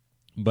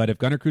 But if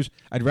Gunnar Cruz,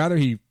 I'd rather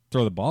he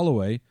throw the ball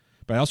away,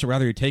 but I'd also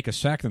rather he take a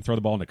sack than throw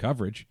the ball into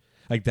coverage.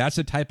 Like, that's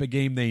the type of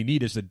game they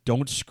need, is the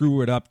don't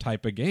screw it up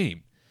type of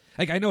game.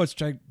 Like, I know it's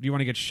like, you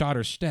want to get shot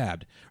or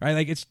stabbed, right?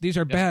 Like, these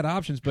are bad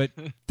options, but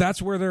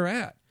that's where they're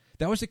at.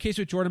 That was the case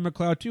with Jordan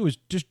McLeod, too, is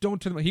just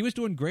don't turn the. He was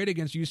doing great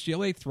against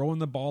UCLA, throwing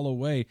the ball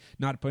away,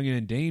 not putting it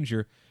in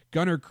danger.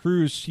 Gunnar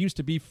Cruz seems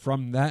to be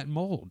from that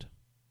mold.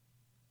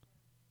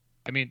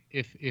 I mean,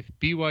 if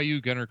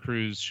BYU Gunnar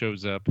Cruz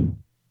shows up,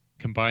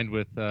 combined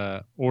with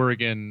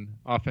Oregon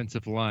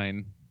offensive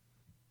line,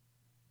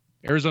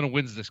 Arizona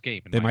wins this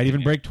game. They might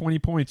even break 20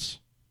 points.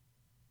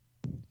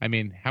 I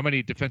mean, how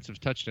many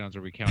defensive touchdowns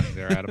are we counting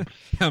there, Adam?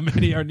 How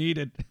many are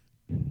needed?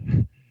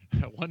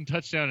 1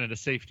 touchdown and a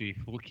safety.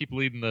 We'll keep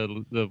leading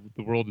the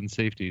world in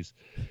safeties.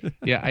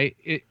 Yeah,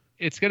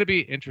 it's going to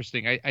be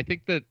interesting. I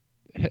think that,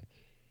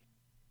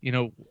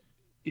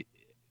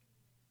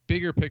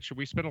 bigger picture,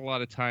 we spent a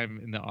lot of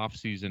time in the off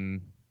season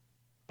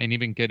and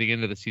even getting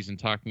into the season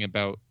talking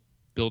about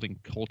building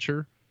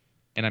culture,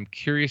 and I'm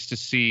curious to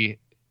see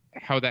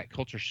how that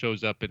culture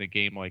shows up in a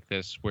game like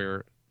this,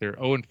 where they're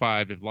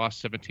 0-5, they've lost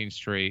 17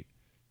 straight,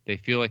 they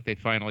feel like they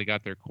finally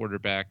got their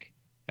quarterback,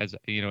 as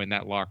in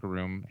that locker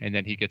room, and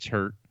then he gets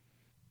hurt.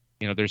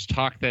 There's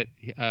talk that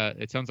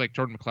it sounds like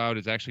Jordan McLeod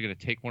is actually going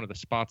to take one of the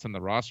spots on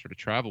the roster to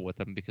travel with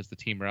him because the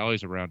team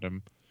rallies around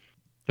him.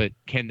 But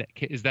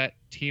is that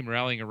team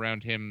rallying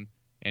around him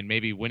and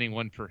maybe winning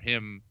one for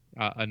him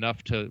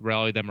enough to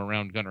rally them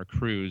around Gunnar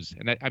Cruz?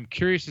 And I'm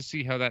curious to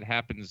see how that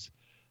happens.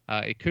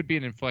 It could be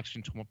an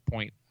inflection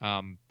point,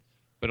 but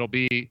it'll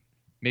be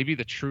maybe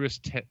the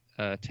truest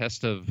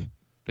test of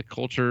the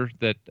culture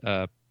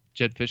that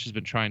Jed Fish has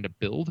been trying to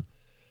build.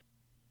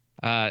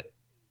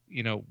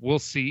 We'll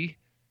see.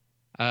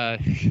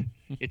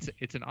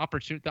 It's an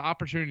opportunity. The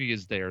opportunity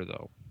is there,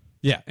 though.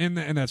 Yeah, and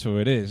that's what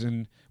it is.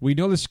 And we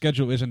know the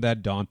schedule isn't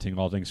that daunting,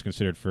 all things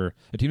considered, for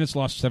a team that's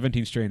lost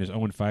 17 straight and is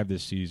 0-5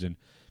 this season.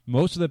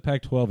 Most of the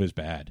Pac-12 is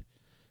bad.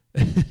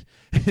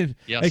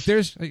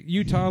 Yes. Like,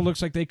 Utah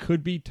looks like they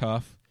could be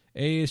tough.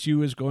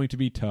 ASU is going to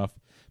be tough,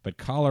 but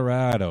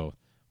Colorado,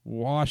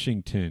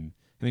 Washington,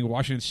 I think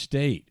Washington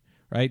State,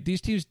 right?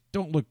 These teams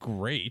don't look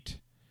great.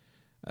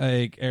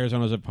 Like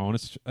Arizona's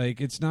opponents,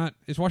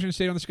 is Washington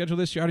State on the schedule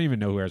this year? I don't even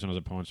know who Arizona's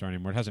opponents are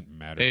anymore. It hasn't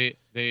mattered.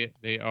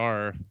 They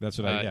are. That's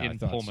what I in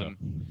thought Pullman.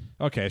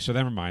 So. Okay, so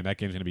never mind. That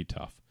game's going to be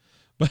tough.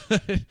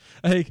 But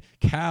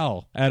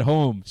Cal at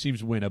home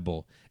seems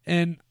winnable.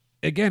 And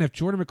again, if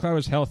Jordan McLeod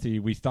was healthy,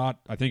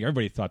 I think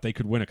everybody thought they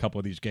could win a couple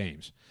of these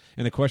games.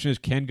 And the question is,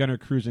 can Gunnar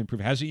Cruz improve?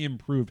 Has he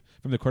improved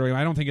from the quarterback?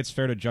 I don't think it's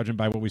fair to judge him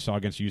by what we saw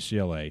against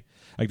UCLA.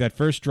 Like that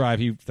first drive,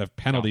 the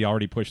penalty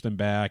already pushed them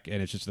back,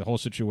 and it's just the whole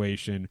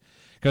situation.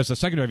 Because the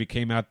second drive, he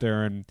came out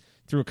there and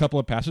threw a couple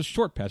of passes,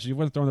 short passes. He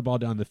wasn't throwing the ball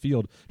down the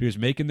field. He was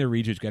making the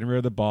reads, he was getting rid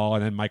of the ball,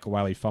 and then Michael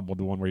Wiley fumbled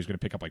the one where he's going to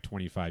pick up like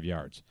 25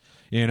 yards.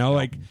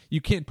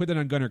 You can't put that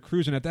on Gunnar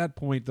Cruz. And at that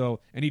point,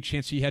 though, any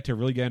chance he had to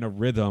really get in a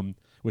rhythm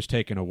was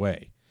taken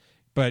away.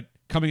 But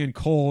coming in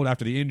cold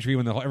after the injury,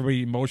 when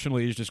everybody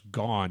emotionally is just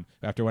gone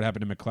after what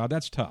happened to McLeod,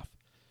 that's tough.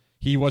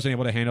 He wasn't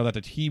able to handle that.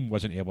 The team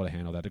wasn't able to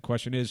handle that. The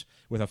question is,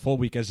 with a full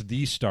week as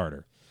the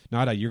starter,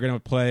 not you're going to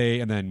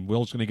play and then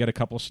Will's going to get a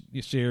couple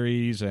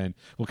series and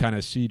we'll kind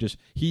of see. Just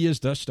he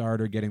is the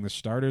starter, getting the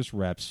starter's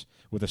reps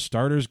with a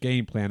starter's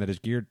game plan that is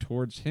geared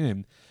towards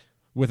him,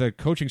 with a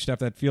coaching staff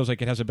that feels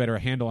like it has a better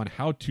handle on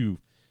how to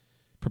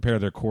prepare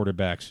their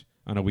quarterbacks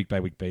on a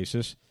week-by-week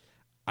basis.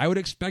 I would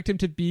expect him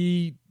to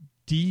be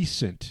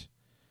decent.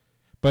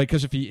 But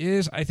because if he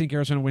is, I think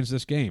Arizona wins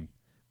this game.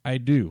 I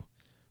do.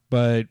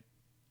 But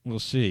we'll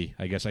see.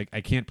 I guess I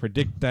can't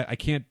predict that.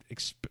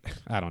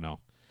 I don't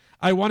know.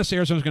 I want to say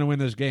Arizona's going to win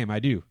this game. I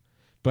do.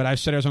 But I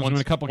said Arizona's going to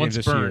win a couple games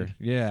this burned.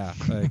 year.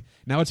 Yeah.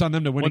 Now it's on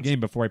them to win a game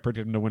before I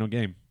predicted them to win a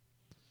game.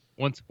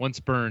 Once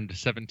burned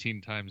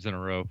 17 times in a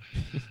row.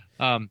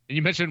 And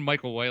you mentioned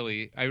Michael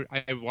Wiley. I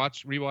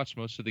rewatched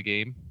most of the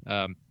game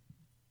on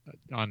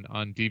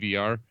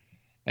DVR,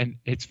 and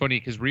it's funny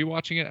because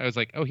rewatching it, I was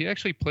like, oh, he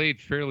actually played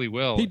fairly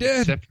well. He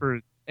did,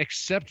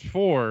 except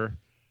for.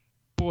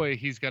 Boy,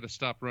 he's got to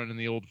stop running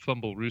the old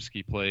fumble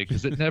Ruski play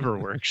because it never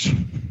works.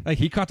 Like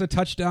he caught the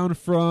touchdown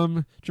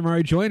from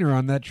Jamari Joyner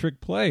on that trick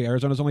play.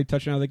 Arizona's only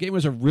touchdown of the game. It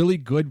was a really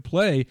good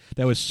play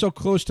that was so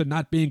close to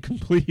not being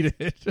completed.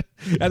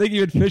 I think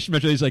even Fish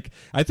mentioned, he's like,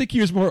 I think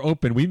he was more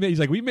open. We made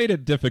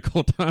it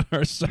difficult on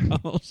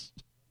ourselves.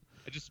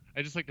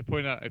 I just like to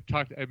point out,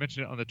 I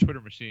mentioned it on the Twitter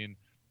machine.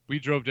 We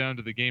drove down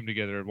to the game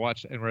together and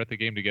watched, and we're at the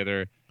game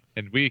together,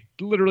 and we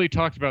literally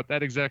talked about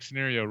that exact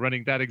scenario,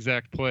 running that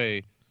exact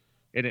play.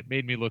 And it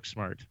made me look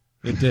smart.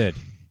 It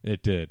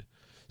did.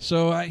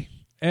 So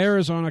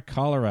Arizona,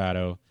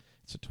 Colorado.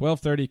 It's a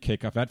 12:30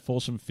 kickoff at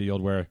Folsom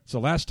Field, where it's the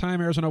last time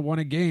Arizona won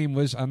a game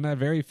was on that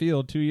very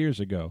field 2 years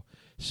ago.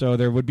 So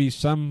there would be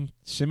some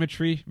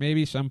symmetry,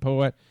 maybe some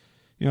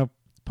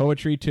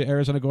poetry to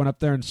Arizona going up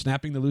there and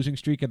snapping the losing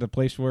streak at the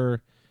place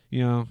where,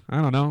 I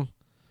don't know.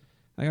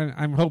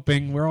 I'm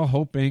hoping. We're all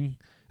hoping.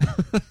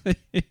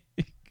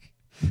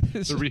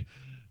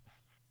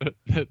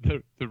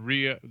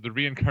 The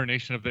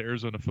reincarnation of the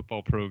Arizona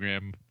football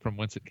program from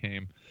whence it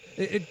came.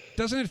 It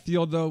doesn't it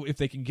feel, though, if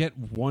they can get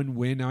one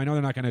win. Now, I know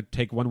they're not going to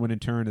take one win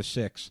and turn to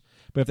 6,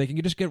 but if they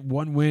can just get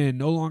one win,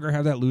 no longer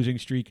have that losing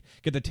streak,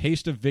 get the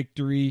taste of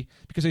victory,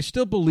 because they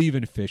still believe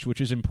in Fish, which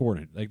is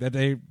important. Like that,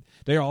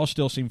 they all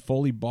still seem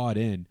fully bought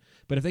in.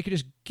 But if they could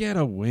just get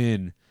a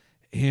win,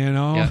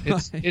 yeah,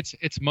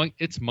 it's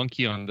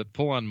monkey on the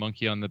full-on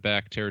monkey on the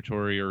back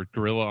territory, or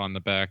gorilla on the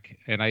back.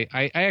 And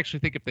I actually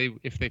think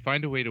if they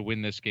find a way to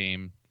win this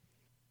game,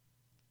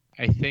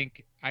 I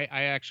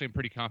actually am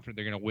pretty confident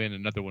they're going to win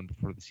another one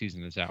before the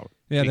season is out.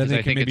 Yeah, then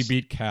they can maybe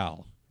beat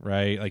Cal,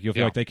 right? Like you'll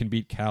feel like they can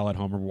beat Cal at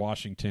home or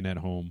Washington at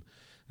home.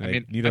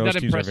 Like, neither of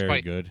those teams are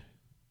very good.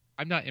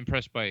 I'm not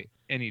impressed by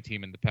any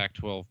team in the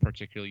Pac-12,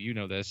 particularly. You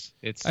know this.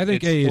 I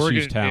think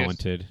ASU's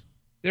talented.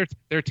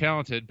 They're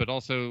talented, but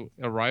also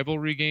a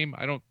rivalry game.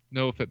 I don't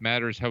know if it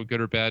matters how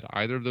good or bad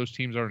either of those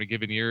teams are in a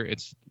given year.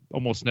 It's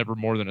almost never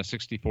more than a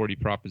 60-40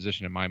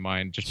 proposition in my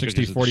mind. Just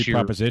 60-40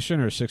 proposition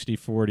or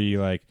 60-40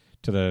 like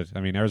to the.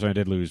 I mean, Arizona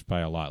did lose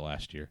by a lot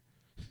last year.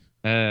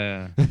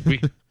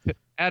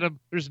 Adam,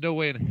 there's no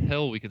way in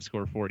hell we can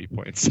score 40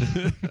 points.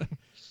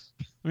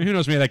 I mean, who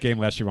knows? Maybe that game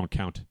last year won't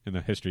count in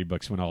the history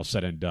books when all is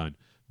said and done.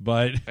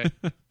 But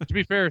to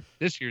be fair,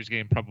 this year's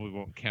game probably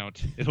won't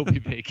count. It'll be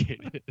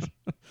vacated.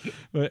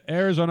 But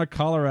Arizona,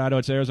 Colorado,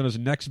 it's Arizona's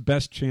next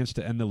best chance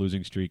to end the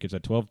losing streak. It's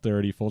at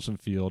 12:30, Folsom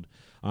Field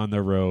on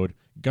the road.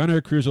 Gunnar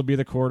Cruz will be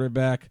the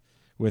quarterback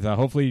with a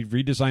hopefully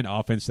redesigned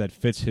offense that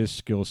fits his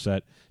skill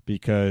set,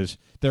 because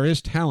there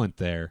is talent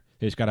there.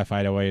 He's got to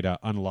find a way to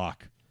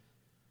unlock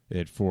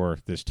it for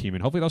this team.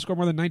 And hopefully they'll score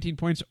more than 19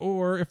 points,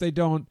 or if they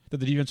don't, that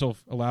the defense will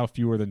allow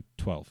fewer than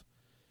 12.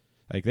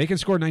 Like, they can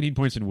score 19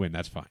 points and win.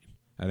 That's fine.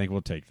 I think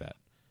we'll take that.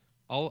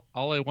 All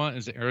I want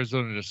is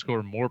Arizona to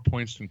score more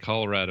points than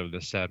Colorado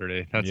this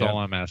Saturday. That's all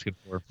I'm asking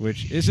for.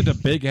 Which isn't a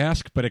big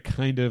ask, but it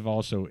kind of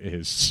also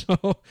is. So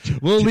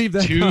we'll leave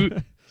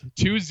that.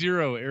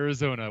 2-0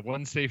 Arizona,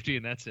 one safety,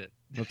 and that's it.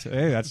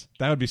 Hey,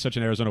 that would be such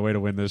an Arizona way to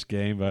win this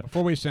game. But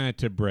before we send it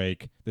to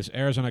break, this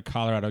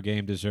Arizona-Colorado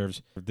game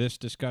deserves this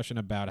discussion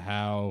about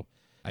how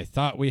I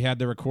thought we had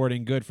the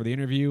recording good for the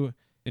interview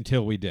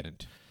until we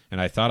didn't.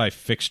 And I thought I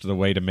fixed the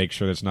way to make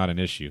sure that's not an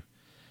issue.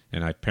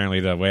 And apparently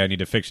the way I need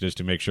to fix it is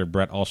to make sure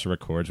Brett also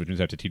records, which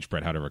means I have to teach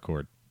Brett how to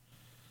record.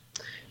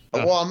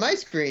 Well, on my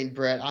screen,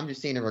 Brett, I'm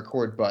just seeing a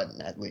record button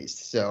at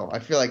least. So I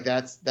feel like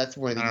that's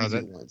one of the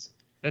easy ones.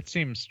 That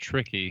seems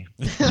tricky.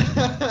 It's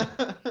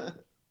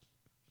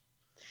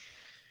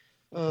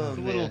a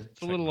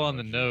little on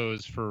the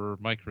nose for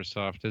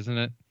Microsoft, isn't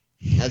it?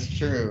 That's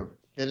true.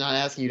 They're not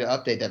asking you to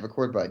update that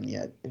record button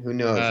yet. Who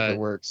knows if it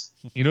works?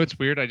 You know what's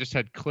weird? I just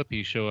had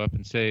Clippy show up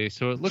and say,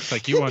 so it looks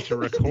like you want to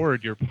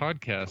record your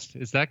podcast.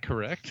 Is that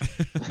correct?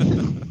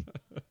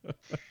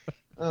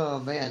 Oh,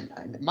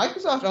 man.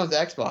 Microsoft owns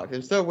Xbox.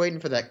 I'm still waiting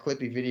for that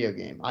Clippy video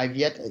game.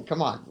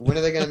 Come on. When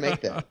are they going to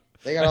make that?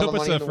 They got all the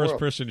money in the world. I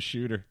hope it's a first-person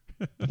shooter.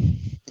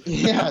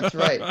 Yeah, that's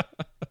right.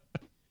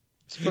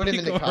 Just put him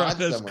in the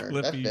COD somewhere.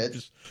 Clippy, that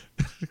fits.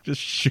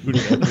 Just shoot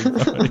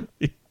everybody.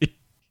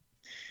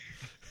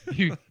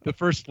 The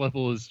first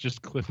level is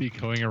just Cliffy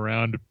going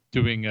around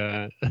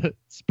doing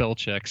spell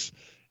checks,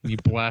 and you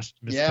blast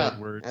misspelled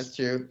words. That's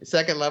true. The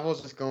second level is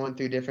just going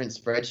through different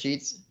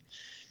spreadsheets.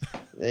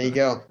 There you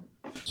go.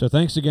 So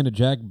thanks again to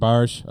Jack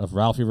Barsh of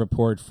Ralphie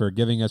Report for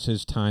giving us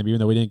his time. Even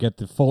though we didn't get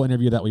the full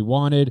interview that we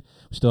wanted,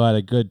 we still had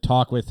a good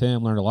talk with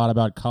him, learned a lot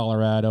about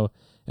Colorado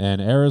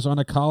and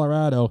Arizona,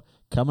 Colorado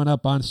coming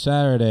up on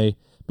Saturday.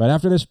 But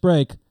after this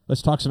break,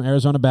 let's talk some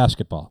Arizona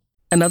basketball.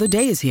 Another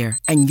day is here,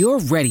 and you're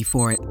ready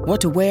for it.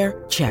 What to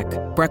wear? Check.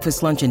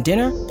 Breakfast, lunch, and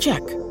dinner?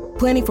 Check.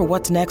 Planning for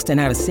what's next and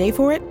how to save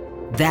for it?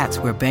 That's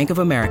where Bank of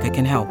America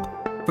can help.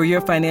 For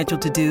your financial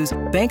to-dos,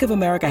 Bank of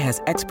America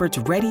has experts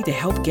ready to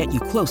help get you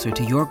closer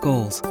to your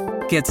goals.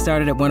 Get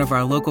started at one of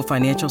our local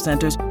financial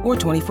centers or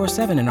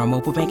 24/7 in our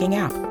mobile banking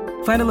app.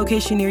 Find a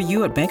location near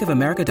you at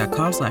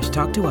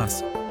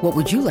bankofamerica.com/talktous. What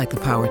would you like the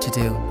power to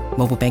do?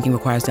 Mobile banking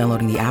requires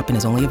downloading the app and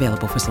is only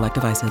available for select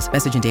devices.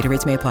 Message and data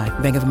rates may apply.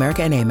 Bank of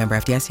America N.A., member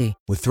FDIC.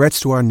 With threats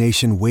to our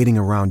nation waiting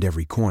around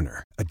every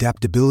corner,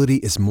 adaptability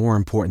is more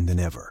important than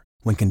ever.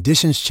 When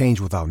conditions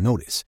change without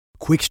notice,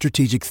 quick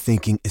strategic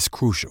thinking is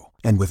crucial.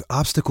 And with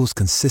obstacles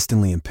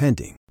consistently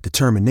impending,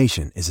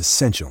 determination is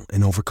essential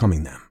in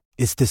overcoming them.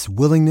 It's this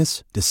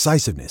willingness,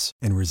 decisiveness,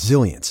 and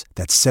resilience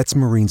that sets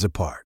Marines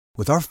apart.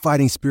 With our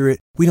fighting spirit,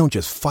 we don't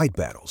just fight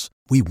battles,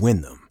 we win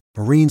them.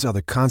 Marines are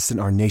the constant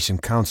our nation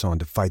counts on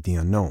to fight the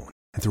unknown.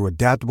 And through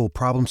adaptable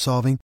problem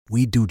solving,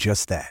 we do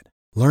just that.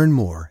 Learn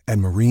more at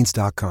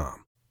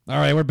marines.com. All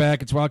right, we're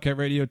back. It's Wildcat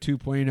Radio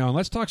 2.0. And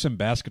let's talk some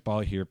basketball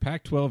here.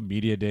 Pac-12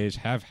 Media Days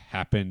have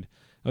happened.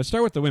 Let's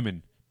start with the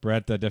women.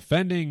 Brett, the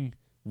defending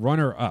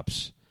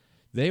runner-ups.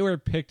 They were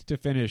picked to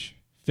finish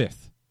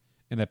 5th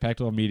in the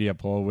Pac-12 media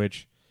poll,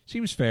 which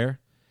seems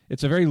fair.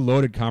 It's a very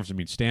loaded conference. I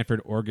mean,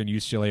 Stanford, Oregon,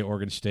 UCLA,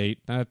 Oregon State.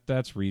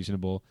 That's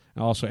reasonable.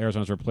 And also,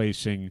 Arizona's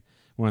replacing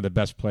one of the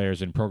best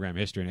players in program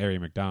history in Aari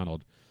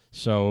McDonald.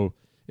 So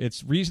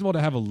it's reasonable to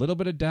have a little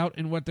bit of doubt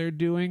in what they're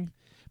doing.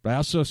 But I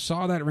also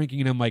saw that ranking,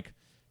 and I'm like,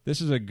 this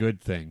is a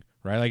good thing,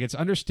 right? Like, it's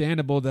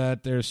understandable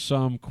that there's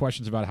some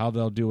questions about how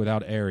they'll do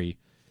without Aari.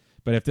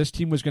 But if this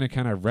team was going to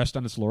kind of rest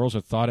on its laurels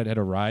or thought it had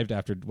arrived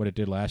after what it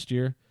did last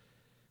year,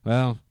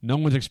 well, no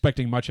one's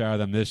expecting much out of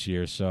them this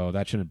year, so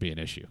that shouldn't be an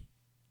issue.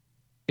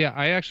 Yeah,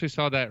 I actually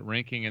saw that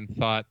ranking and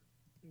thought,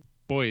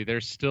 boy, they're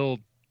still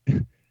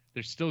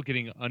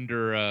getting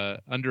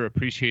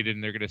underappreciated,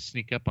 and they're going to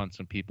sneak up on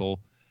some people.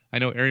 I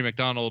know Aari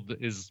McDonald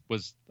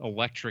was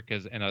electric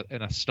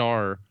and a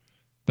star,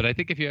 but I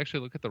think if you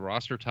actually look at the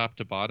roster top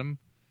to bottom,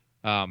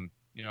 I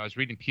was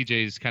reading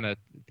PJ's kind of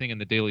thing in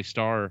the Daily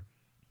Star,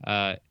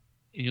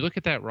 and you look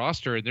at that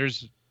roster, and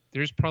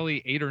there's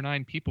probably 8 or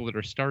 9 people that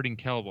are starting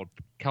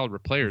caliber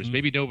players. Mm-hmm.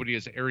 Maybe nobody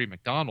is Aari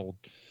McDonald,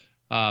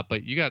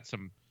 but you got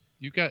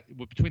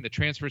between the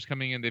transfers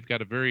coming in, they've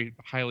got a very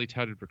highly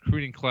touted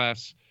recruiting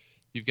class.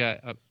 You've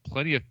got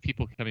plenty of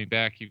people coming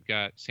back. You've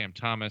got Sam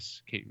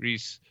Thomas, Kate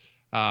Reese,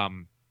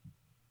 I'm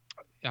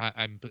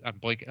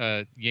blank,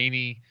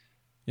 Yaney.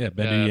 Yeah,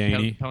 Benny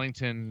Yaney,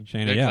 Pellington.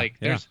 Shana,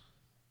 there's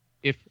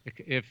if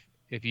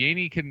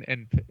Yaney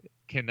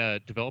can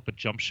develop a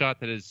jump shot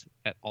that is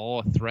at all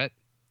a threat,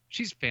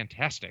 she's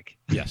fantastic.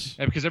 Yes,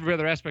 because every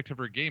other aspect of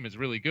her game is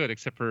really good,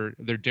 except for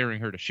they're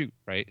daring her to shoot,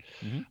 right?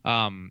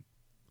 Mm-hmm.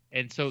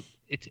 And so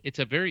it's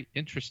a very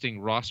interesting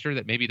roster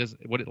that maybe does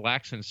what it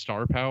lacks in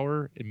star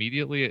power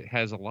immediately. It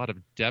has a lot of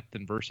depth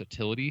and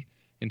versatility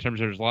in terms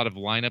of there's a lot of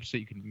lineups that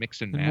you can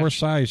mix and match. And more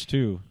size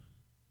too.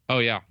 Oh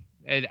yeah,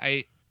 and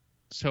I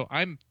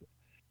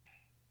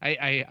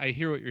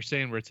hear what you're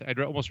saying. Where I'd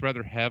almost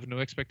rather have no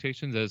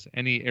expectations, as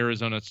any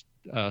Arizona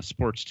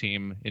sports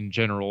team in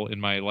general in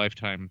my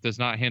lifetime does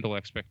not handle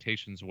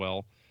expectations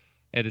well.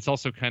 And it's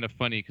also kind of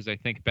funny because I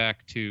think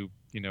back to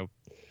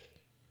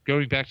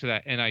going back to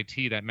that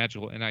NIT, that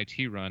magical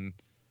NIT run,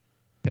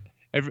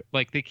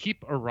 they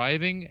keep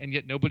arriving, and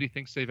yet nobody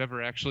thinks they've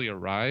ever actually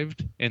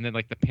arrived. And then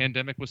the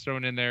pandemic was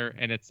thrown in there,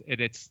 and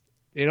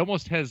it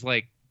almost has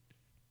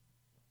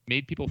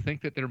made people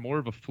think that they're more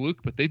of a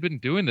fluke, but they've been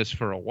doing this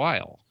for a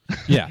while.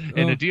 Yeah,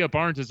 and Adia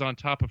Barnes is on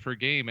top of her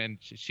game, and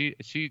she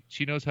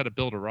knows how to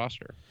build a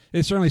roster.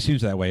 It certainly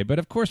seems that way. But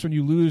of course, when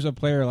you lose a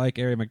player like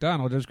Aari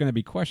McDonald, there's going to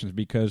be questions,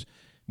 because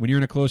when you're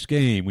in a close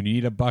game, when you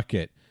need a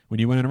bucket, when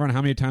you went on a run,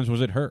 how many times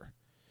was it her?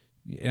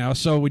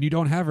 So when you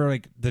don't have her,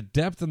 the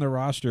depth in the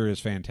roster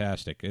is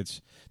fantastic.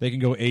 They can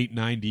go 8,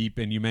 9 deep,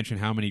 and you mentioned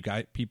how many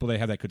people they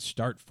have that could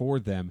start for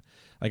them.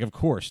 Of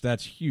course,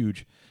 that's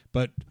huge.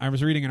 But I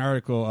was reading an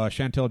article,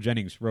 Chantel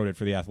Jennings wrote it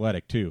for The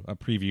Athletic too, a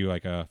preview,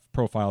 a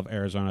profile of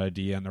Arizona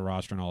Adia and the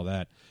roster and all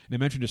that. And they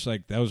mentioned just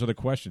those are the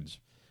questions.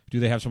 Do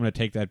they have someone to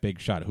take that big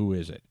shot? Who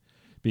is it?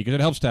 Because it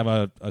helps to have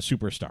a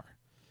superstar.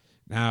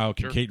 Now,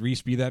 can Kate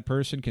Reese be that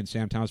person? Can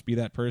Sam Thomas be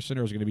that person?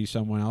 Or is it going to be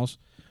someone else?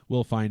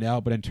 We'll find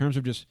out. But in terms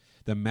of just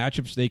the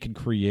matchups they can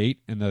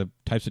create and the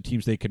types of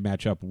teams they can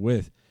match up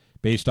with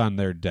based on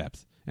their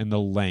depth and the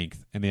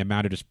length and the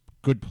amount of just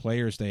good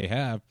players they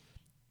have,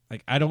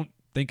 I don't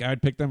think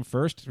I'd pick them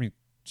first. I mean,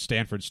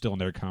 Stanford's still in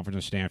their conference,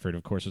 and Stanford,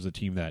 of course, is the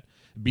team that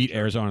beat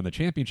Arizona in the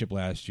championship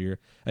last year.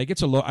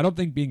 It's a low. I don't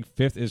think being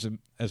 5th is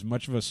as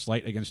much of a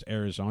slight against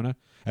Arizona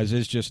as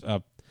is just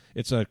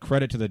it's a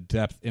credit to the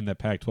depth in the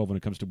Pac-12 when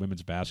it comes to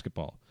women's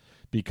basketball.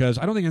 Because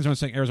I don't think anyone's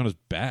saying Arizona's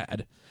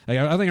bad. I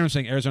don't think anyone's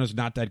saying Arizona's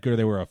not that good or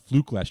they were a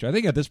fluke last year. I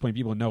think at this point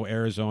people know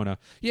Arizona.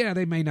 Yeah,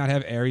 they may not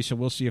have Aari, so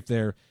we'll see if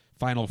they're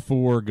Final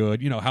Four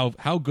good.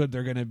 How good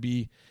they're going to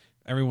be.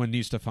 Everyone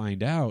needs to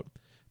find out.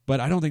 But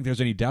I don't think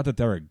there's any doubt that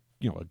they're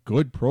a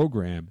good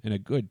program and a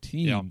good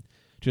team. Yeah.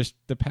 Just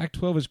the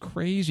Pac-12 is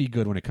crazy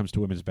good when it comes to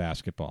women's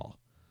basketball.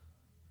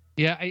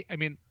 Yeah, I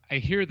mean, I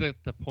hear the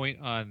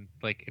point on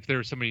if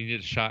there's somebody who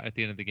needs a shot at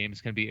the end of the game,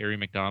 it's going to be Aari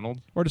McDonald,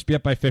 or just be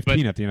up by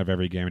 15 at the end of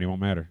every game, and it won't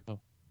matter. Oh.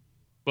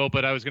 Well,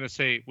 but I was going to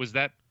say, was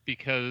that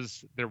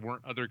because there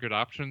weren't other good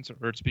options,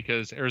 or it's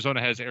because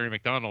Arizona has Aari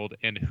McDonald,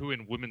 and who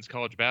in women's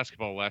college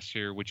basketball last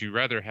year would you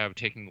rather have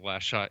taking the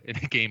last shot in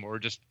a game, or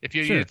just if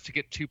you needed to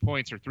get 2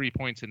 points or 3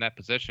 points in that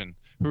position,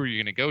 who are you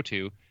going to go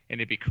to?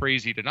 And it'd be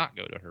crazy to not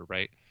go to her,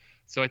 right?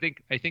 So I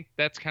think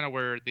that's kind of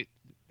where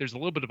there's a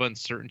little bit of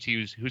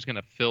uncertainty who's going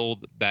to fill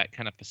that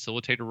kind of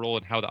facilitator role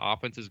and how the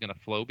offense is going to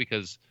flow,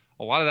 because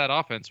a lot of that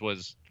offense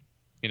was,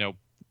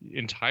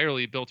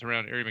 entirely built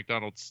around Aari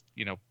McDonald's,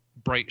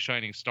 bright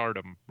shining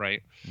stardom,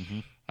 right? Mm-hmm.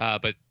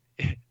 But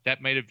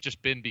that might have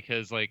just been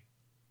because, like,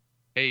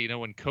 hey,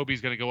 when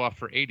Kobe's going to go off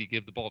for 80,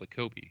 give the ball to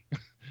Kobe.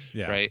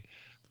 Yeah. Right.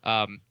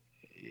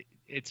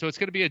 So it's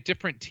going to be a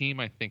different team,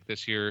 I think,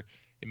 this year.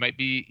 It might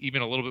be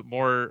even a little bit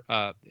more.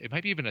 It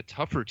might be even a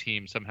tougher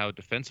team somehow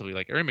defensively.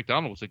 Like, Aari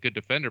McDonald was a good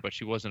defender, but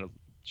she wasn't.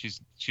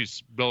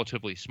 She's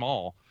relatively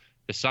small.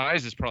 The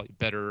size is probably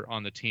better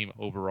on the team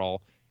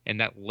overall, and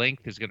that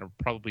length is going to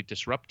probably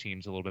disrupt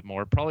teams a little bit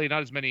more. Probably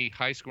not as many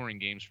high-scoring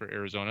games for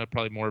Arizona.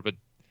 Probably more of a.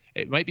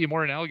 It might be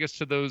more analogous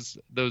to those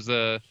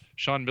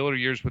Sean Miller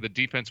years where the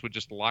defense would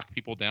just lock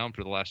people down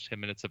for the last 10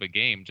 minutes of a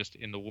game, just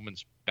in the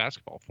women's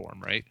basketball form,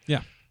 right?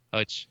 Yeah.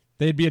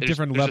 They'd be a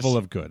different level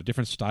of good, a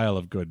different style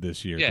of good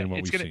this year than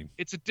what we've seen.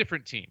 It's a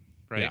different team,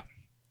 right? Yeah.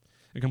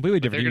 A completely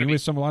different team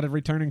with a lot of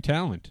returning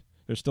talent.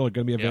 They're still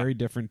going to be a very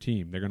different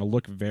team. They're going to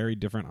look very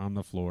different on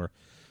the floor.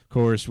 Of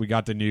course, we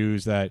got the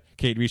news that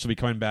Kate Reese will be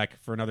coming back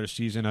for another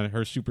season on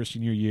her super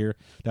senior year.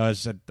 That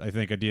was, I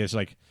think, ideas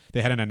like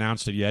they hadn't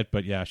announced it yet,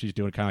 but yeah, she's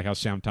doing kind of like how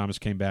Sam Thomas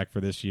came back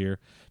for this year.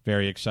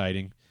 Very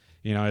exciting.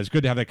 It's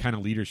good to have that kind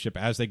of leadership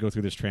as they go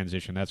through this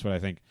transition. That's what I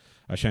think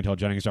Chantel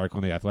Jennings'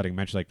 article in The Athletic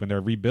mentioned, like when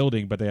they're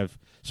rebuilding, but they have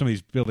some of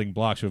these building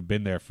blocks who have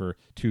been there for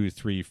 2,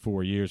 3,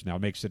 4 years now.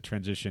 It makes the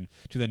transition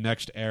to the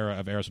next era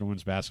of Arizona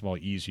women's basketball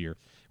easier,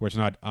 where it's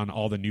not on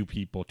all the new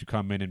people to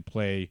come in and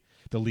play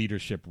the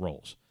leadership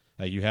roles.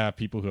 You have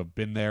people who have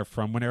been there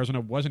from when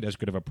Arizona wasn't as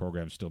good of a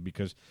program still,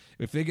 because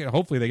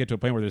hopefully they get to a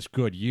point where it's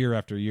good year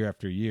after year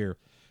after year.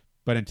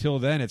 But until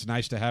then, it's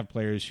nice to have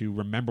players who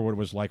remember what it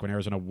was like when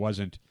Arizona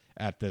wasn't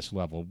at this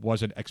level,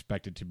 wasn't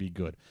expected to be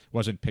good,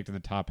 wasn't picked in the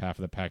top half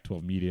of the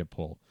Pac-12 media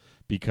poll,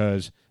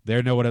 because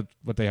they know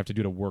what they have to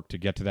do to work to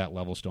get to that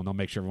level still, and they'll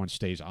make sure everyone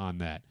stays on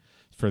that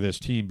for this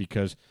team,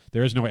 because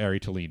there is no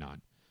Aari to lean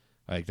on.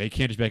 Like, they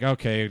can't just be like,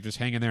 okay, just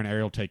hang in there and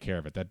Aari will take care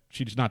of it. That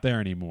she's not there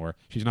anymore.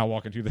 She's not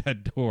walking through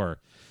that door.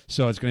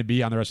 So it's going to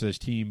be on the rest of this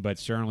team, but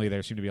certainly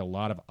there seem to be a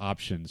lot of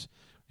options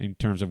in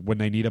terms of when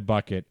they need a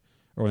bucket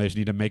or when they just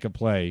need to make a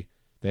play,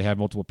 they have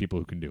multiple people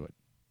who can do it.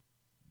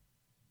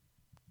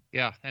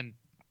 Yeah, and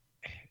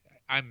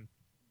I'm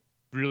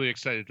really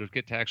excited to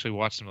get to actually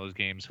watch some of those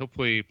games.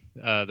 Hopefully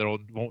there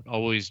won't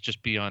always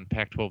just be on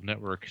Pac-12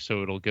 Network,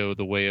 so it'll go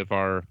the way of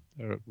our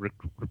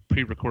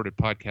pre-recorded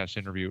podcast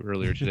interview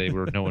earlier today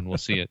where no one will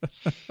see it.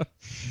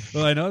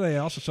 Well, I know they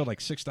also sold like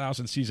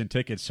 6,000 season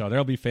tickets, so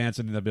there'll be fans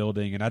in the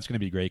building, and that's going to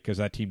be great because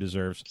that team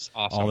deserves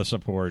all the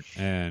support.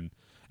 And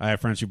I have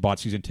friends who bought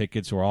season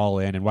tickets who are all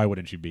in, and why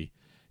wouldn't you be?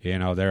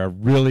 They're a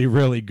really,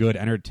 really good,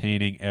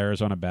 entertaining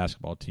Arizona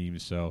basketball team,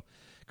 so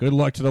good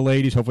luck to the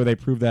ladies. Hopefully they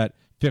prove that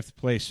fifth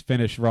place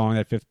finish wrong,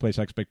 that fifth place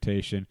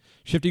expectation.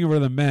 Shifting over to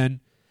the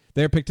men,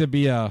 they're picked to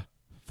be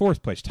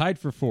fourth place, tied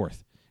for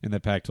fourth in the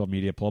Pac-12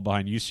 media poll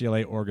behind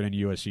UCLA, Oregon, and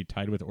USC,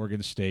 tied with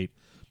Oregon State.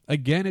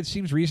 Again, it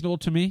seems reasonable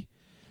to me.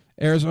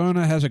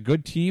 Arizona has a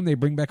good team. They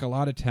bring back a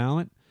lot of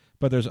talent,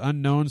 but there's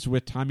unknowns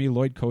with Tommy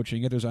Lloyd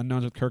coaching it. There's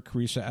unknowns with Kirk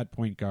Carissa at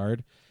point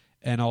guard.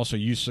 And also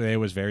UCLA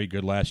was very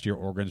good last year.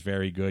 Oregon's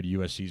very good.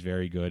 USC's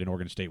very good. And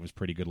Oregon State was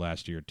pretty good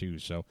last year too.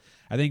 So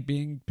I think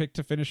being picked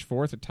to finish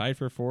fourth, tied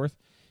for fourth,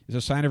 is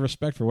a sign of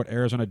respect for what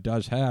Arizona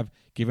does have,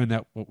 given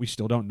that what we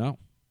still don't know.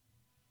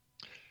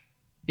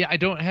 Yeah, I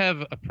don't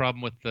have a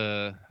problem with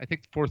I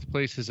think fourth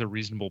place is a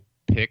reasonable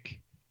pick.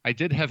 I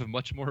did have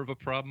much more of a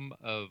problem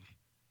of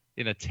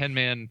in a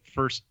 10-man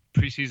first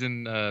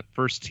preseason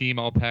first team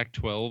all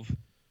Pac-12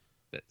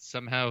 that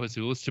somehow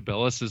Azuolas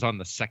Tubelis is on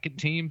the second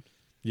team.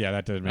 Yeah,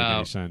 that doesn't make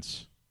any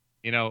sense.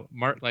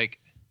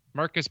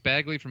 Marcus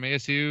Bagley from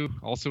ASU,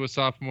 also a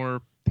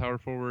sophomore power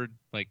forward,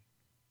 he's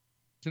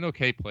an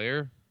okay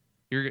player.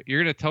 You're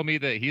going to tell me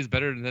that he's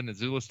better than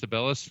Azuolas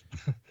Tubelis?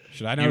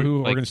 Should I know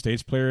who Oregon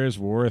State's player is?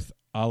 Worth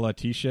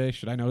Alatishe?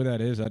 Should I know who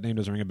that is? That name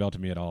doesn't ring a bell to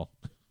me at all.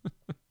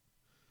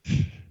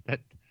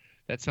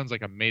 That sounds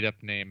like a made-up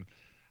name.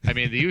 I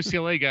mean, the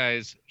UCLA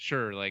guys,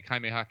 sure, like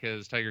Jaime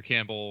Jaquez, Tiger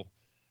Campbell.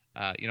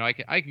 I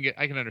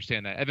can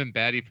understand that. Evan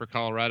Batty for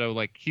Colorado,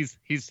 he's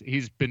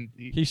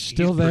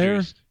still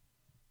there.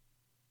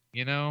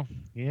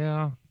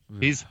 Yeah.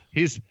 He's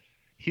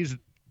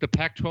the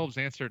Pac-12's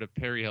answer to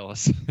Perry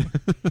Ellis.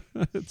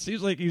 It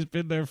seems like he's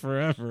been there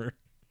forever.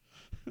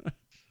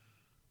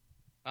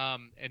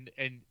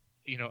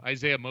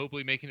 Isaiah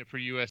Mobley making it for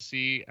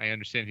USC. I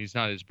understand he's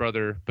not his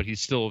brother, but he's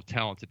still a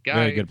talented guy.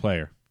 Very good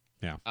player.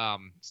 Yeah.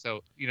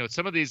 So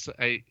some of these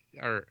I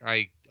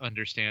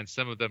understand.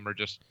 Some of them are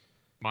just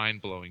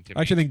mind-blowing to me.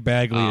 I actually think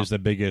Bagley is the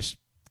biggest,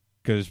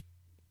 because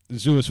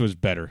Azuolas was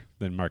better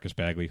than Marcus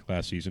Bagley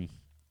last season.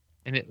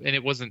 And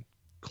it wasn't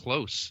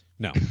close.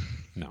 No.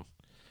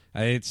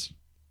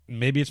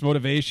 Maybe it's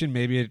motivation.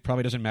 Maybe it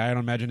probably doesn't matter. I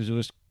don't imagine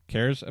Azuolas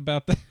cares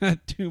about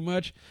that too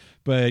much.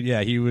 But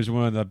yeah, he was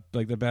one of the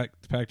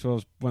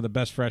Pac-12's one of the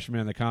best freshmen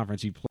in the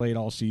conference. He played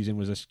all season,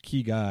 was a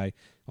key guy,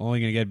 only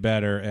going to get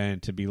better,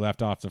 and to be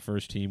left off the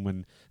first team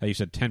when, like you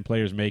said, 10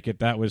 players make it,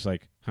 that was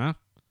like, huh?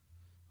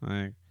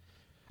 Like,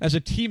 as a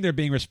team, they're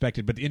being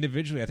respected, but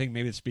individually, I think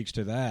maybe it speaks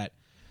to that.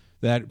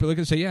 But look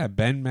and say, yeah,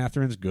 Ben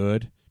Matherin's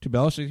good.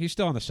 Tubelis, he's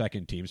still on the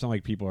second team. It's not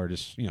like people are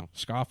just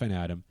scoffing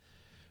at him.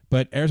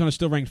 But Arizona's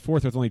still ranked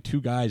fourth with only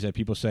two guys that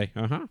people say,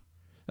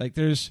 Like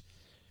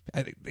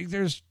I think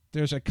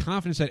there's a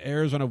confidence that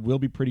Arizona will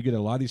be pretty good.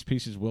 A lot of these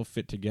pieces will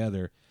fit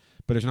together,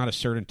 but there's not a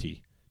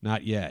certainty,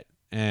 not yet.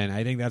 And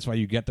I think that's why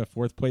you get the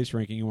fourth place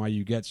ranking and why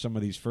you get some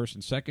of these first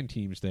and second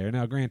teams there.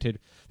 Now, granted,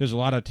 there's a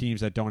lot of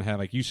teams that don't have,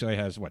 like UCLA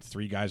has,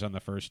 3 guys on the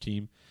first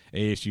team.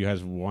 ASU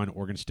has 1.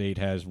 Oregon State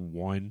has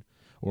 1.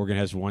 Oregon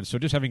has 1. So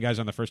just having guys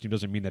on the first team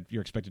doesn't mean that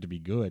you're expected to be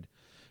good.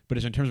 But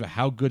it's in terms of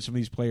how good some of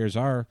these players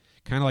are,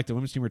 kind of like the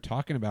women's team we're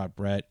talking about,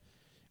 Brett.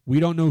 We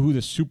don't know who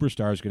the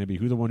superstar is going to be,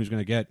 who the one who's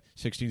going to get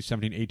 16,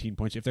 17, 18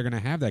 points, if they're going to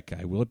have that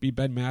guy. Will it be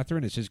Ben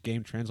Matherin? Does his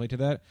game translate to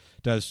that?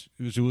 Does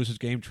Azuolas'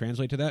 game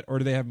translate to that? Or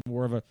do they have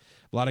more of a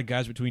lot of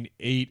guys between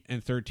 8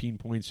 and 13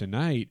 points a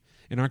night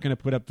and aren't going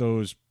to put up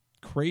those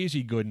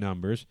crazy good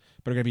numbers,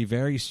 but are going to be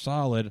very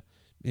solid,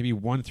 maybe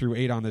 1 through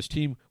 8 on this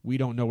team? We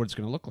don't know what it's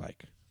going to look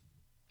like.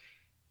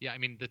 Yeah, I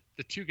mean,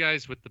 the two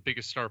guys with the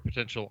biggest star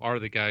potential are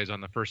the guys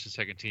on the first and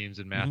second teams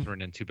in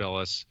Matherin and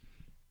Tubelis.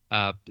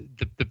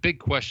 The big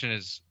question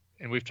is,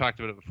 and we've talked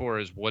about it before,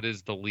 is what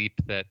is the leap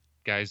that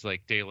guys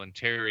like Dalen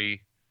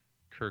Terry,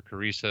 Kerr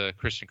Carissa,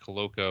 Christian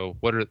Coloco,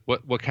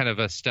 what kind of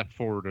a step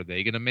forward are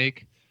they going to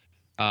make?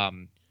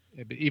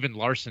 Even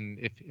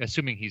Larson,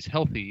 assuming he's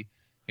healthy,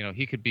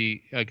 he could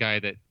be a guy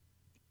that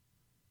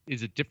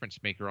is a difference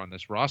maker on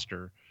this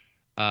roster.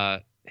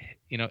 I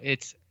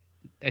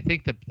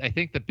think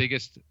the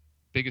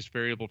biggest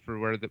variable for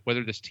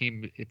whether this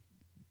team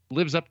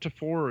lives up to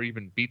 4 or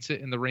even beats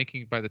it in the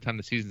ranking by the time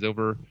the season's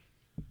over,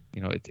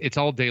 it's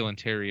all Dalen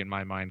Terry in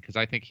my mind, because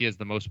I think he has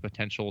the most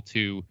potential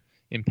to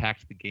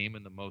impact the game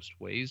in the most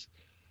ways,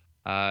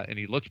 and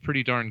he looked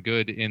pretty darn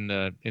good in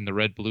the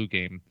red-blue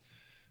game,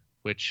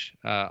 which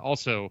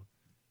also.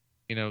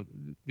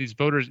 These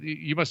voters,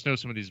 you must know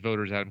some of these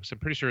voters, Adam, because I'm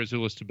pretty sure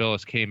Azuolas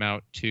Tubelis came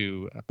out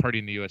to Party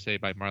in the USA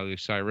by Marley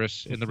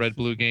Cyrus in the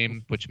red-blue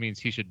game, which means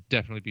he should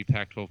definitely be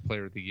Pac-12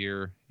 Player of the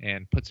Year,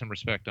 and put some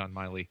respect on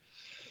Miley.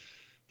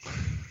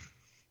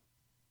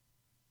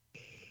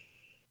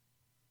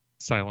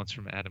 Silence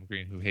from Adam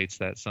Green, who hates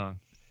that song.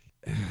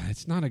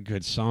 It's not a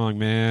good song,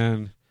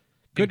 man.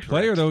 Good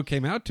player, though,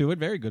 came out to it.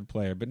 Very good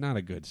player, but not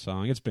a good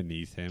song. It's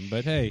beneath him.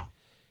 But, hey,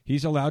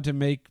 he's allowed to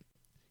make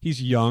 –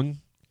 he's young.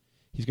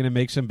 He's going to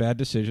make some bad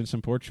decisions,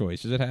 some poor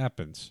choices. It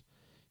happens.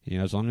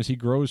 As long as he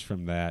grows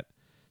from that,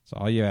 that's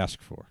all you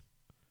ask for.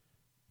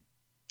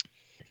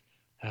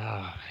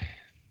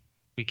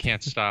 We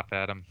can't stop,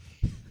 Adam.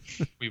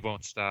 We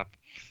won't stop.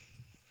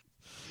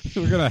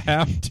 We're going to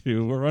have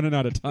to. We're running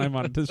out of time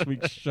on this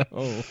week's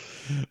show.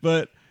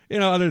 But,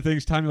 other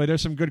things, Tommy,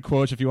 there's some good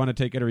quotes if you want to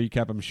take it a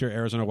recap. I'm sure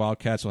Arizona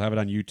Wildcats will have it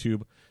on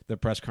YouTube. The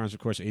press conference, of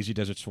course, AZ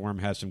Desert Swarm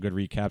has some good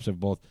recaps of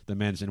both the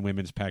men's and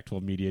women's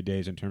Pac-12 media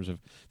days in terms of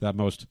the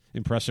most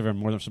impressive and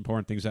more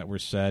important things that were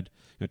said.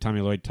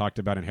 Tommy Lloyd talked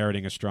about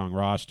inheriting a strong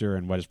roster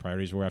and what his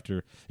priorities were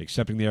after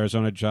accepting the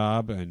Arizona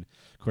job. And,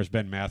 of course,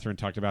 Ben Matherin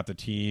talked about the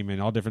team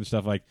and all different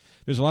stuff.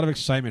 There's a lot of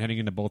excitement heading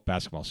into both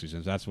basketball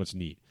seasons. That's what's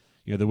neat.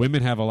 The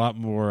women have a lot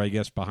more, I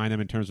guess, behind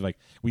them in terms of,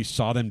 we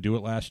saw them do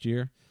it last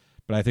year.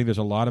 But I think there's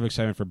a lot of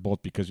excitement for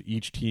both because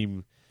each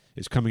team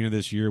is coming into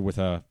this year with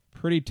a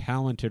pretty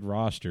talented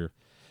roster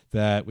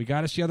that we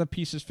got to see how the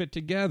pieces fit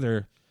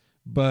together,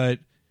 but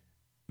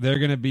they're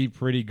going to be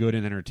pretty good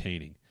and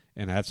entertaining.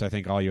 And that's, I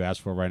think, all you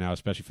ask for right now,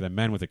 especially for the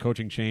men with the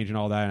coaching change and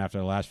all that. And after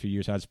the last few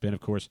years, how it's been, of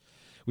course,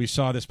 we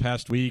saw this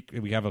past week.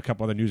 We have a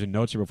couple other news and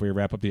notes here before we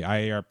wrap up the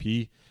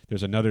IARP.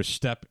 There's another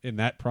step in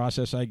that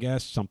process, I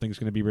guess. Something's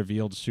going to be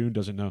revealed soon.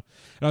 Doesn't know.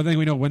 I don't think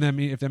we know when that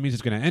means, if that means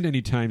it's going to end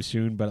anytime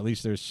soon, but at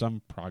least there's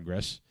some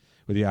progress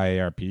with the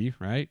IARP,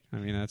 right? I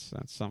mean, that's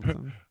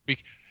something. The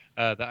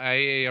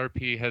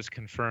IARP has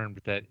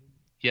confirmed that,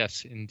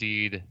 yes,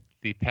 indeed,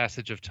 the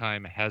passage of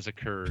time has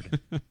occurred.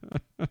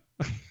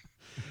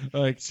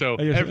 So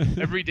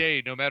every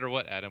day, no matter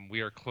what, Adam,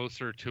 we are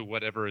closer to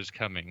whatever is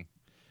coming.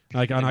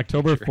 On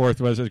October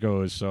 4th, as it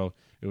goes, so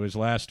it was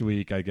last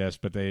week, I guess,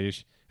 but I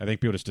think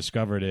people just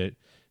discovered it.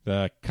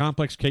 The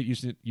Complex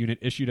Case Unit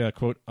issued a,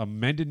 quote,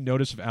 amended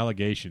notice of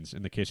allegations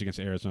in the case against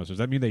Arizona. So does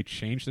that mean they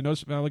changed the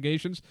notice of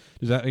allegations?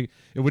 It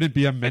wouldn't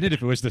be amended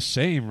if it was the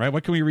same, right?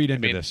 What can we read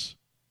into this?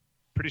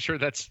 Pretty sure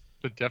that's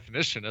the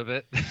definition of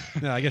it.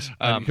 Yeah, I guess it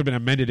could have been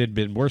amended and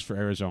been worse for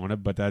Arizona,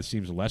 but that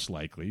seems less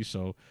likely.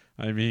 So,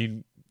 I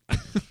mean,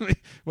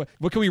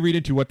 what can we read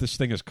into what this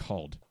thing is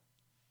called?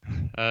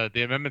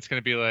 The amendment's going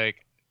to be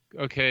like,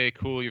 okay,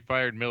 cool, you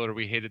fired Miller.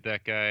 We hated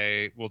that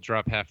guy. We'll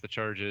drop half the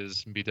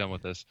charges and be done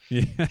with this.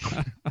 Yeah.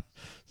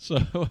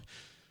 So,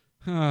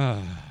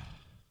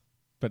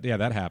 but yeah,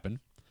 that happened.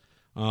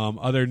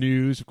 Other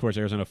news, of course,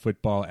 Arizona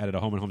football added a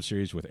home-and-home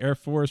series with Air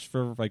Force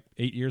for like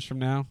 8 years from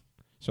now,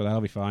 so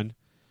that'll be fun.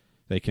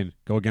 They can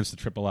go against the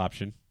triple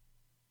option.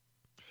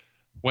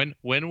 When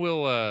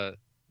will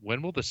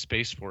the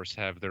Space Force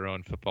have their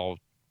own football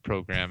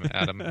program,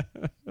 Adam?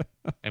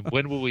 And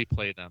when will we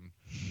play them?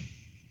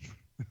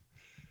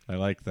 I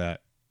like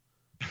that.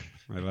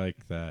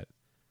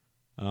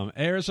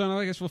 Arizona,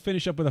 I guess we'll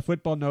finish up with a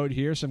football note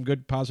here. Some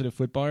good positive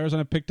football.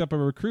 Arizona picked up a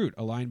recruit,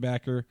 a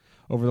linebacker,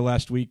 over the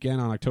last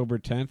weekend on October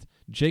 10th.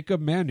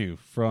 Jacob Manu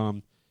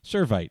from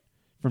Servite,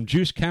 from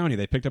Juice County.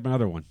 They picked up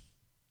another one.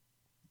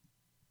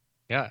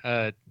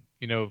 Yeah,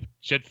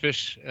 Jed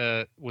Fish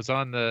was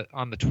on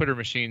the Twitter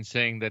machine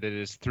saying that it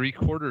is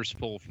 3/4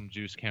 full from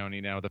Juice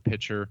County now, the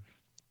pitcher,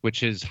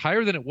 which is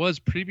higher than it was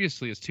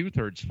previously as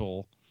 2/3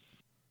 full.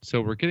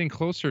 So we're getting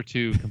closer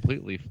to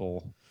completely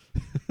full.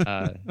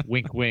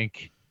 Wink,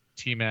 wink.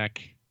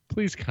 T-Mac,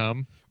 please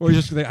come. Or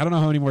just, I don't know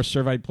how many more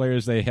Servite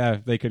players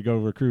they could go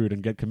recruit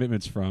and get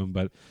commitments from,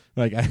 but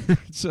like,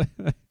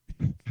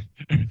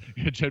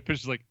 Jed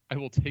Fish is like, I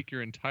will take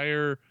your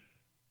entire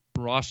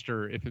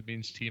roster if it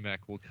means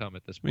T-Mac will come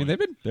at this point. I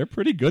mean, they're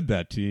pretty good,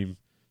 that team.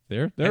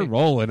 They're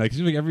rolling. Like, it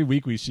seems like every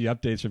week we see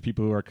updates from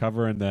people who are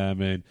covering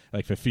them, and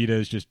like Fafita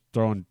is just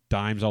throwing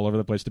dimes all over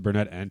the place to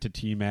Burnett and to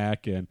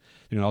T-Mac, and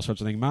all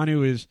sorts of things.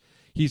 Manu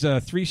he's a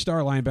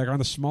 3-star linebacker on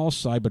the small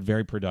side, but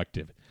very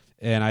productive.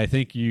 And I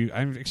think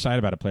I'm excited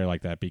about a player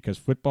like that, because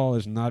football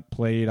is not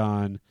played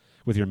on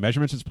with your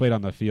measurements; it's played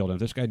on the field. And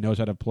if this guy knows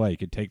how to play, he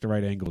can take the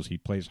right angles, he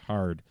plays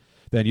hard,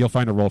 then you'll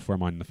find a role for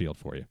him on the field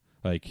for you.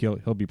 Like, he'll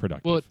be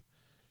productive. Well,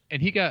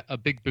 and he got a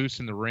big boost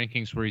in the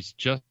rankings where he's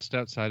just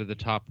outside of the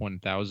top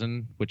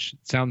 1,000, which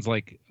sounds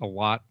like a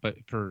lot, but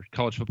for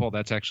college football,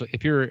 that's actually,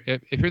 if you're in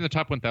the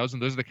top 1,000,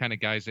 those are the kind of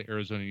guys that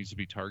Arizona needs to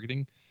be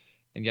targeting.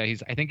 And yeah,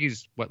 I think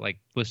he's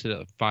listed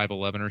at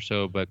 5'11" or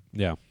so, but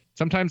yeah.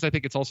 Sometimes I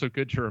think it's also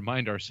good to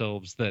remind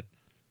ourselves that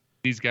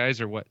these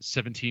guys are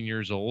 17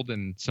 years old,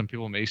 and some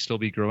people may still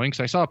be growing.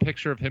 So I saw a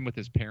picture of him with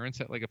his parents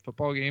at like a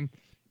football game,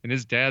 and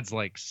his dad's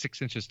like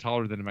 6 inches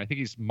taller than him. I think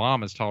his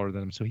mom is taller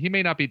than him, so he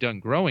may not be done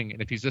growing.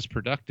 And if he's this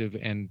productive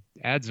and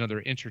adds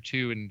another inch or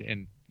two,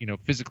 and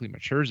physically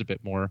matures a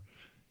bit more,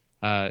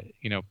 I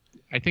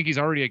think he's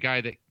already a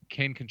guy that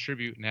can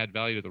contribute and add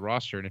value to the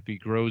roster. And if he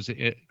grows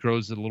a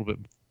little bit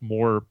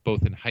more,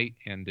 both in height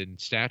and in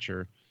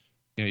stature,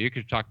 you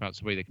could talk about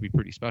somebody that could be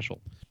pretty special.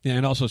 Yeah,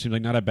 and it also seems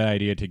like not a bad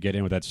idea to get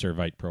in with that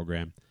Servite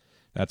program.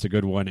 That's a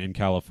good one in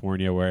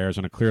California, where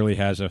Arizona clearly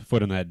has a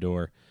foot in that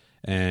door.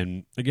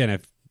 And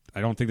again,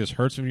 I don't think this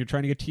hurts when you're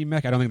trying to get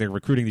T-Mac. I don't think they're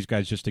recruiting these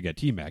guys just to get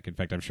T-Mac. In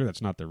fact, I'm sure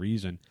that's not the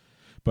reason.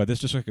 But this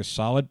is just like a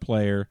solid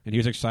player, and he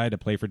was excited to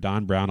play for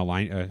Don Brown,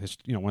 one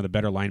of the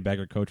better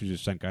linebacker coaches who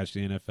sent guys to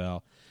the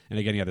NFL. And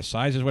again, the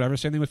size is whatever.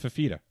 Same thing with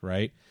Fafita,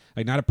 right?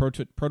 Like, not a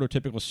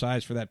prototypical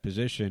size for that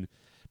position,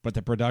 but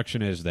the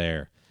production is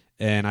there.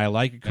 And I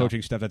like a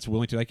coaching staff that's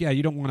willing to,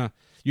 you don't want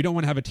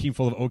to have a team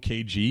full of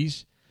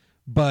OKGs,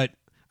 but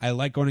I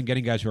like going and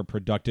getting guys who are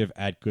productive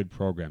at good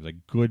programs,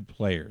 like good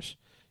players.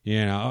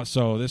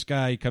 So this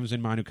guy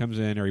Manu comes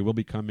in, or he will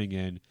be coming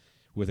in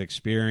with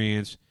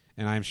experience,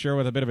 and I'm sure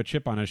with a bit of a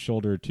chip on his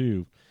shoulder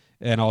too,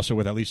 and also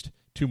with at least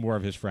 2 more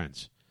of his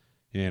friends,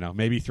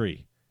 maybe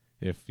 3,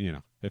 if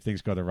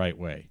things go the right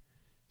way.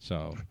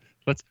 So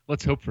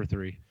let's hope for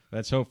 3.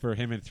 Let's hope for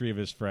him and 3 of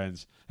his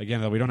friends. Again,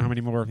 though, we don't know how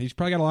many more. He's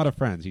probably got a lot of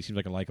friends. He seems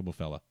like a likable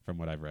fella from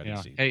what I've read and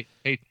seen.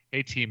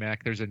 Hey,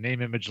 T-Mac, there's a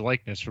name, image,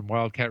 likeness from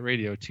Wildcat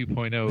Radio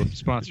 2.0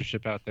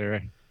 sponsorship out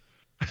there.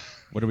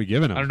 What are we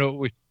giving him? I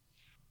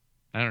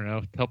don't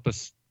know. Help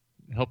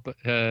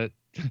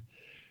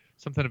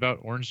something about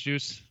orange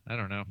juice? I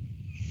don't know.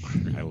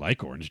 I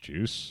like orange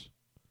juice.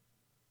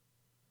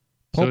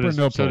 Pulp or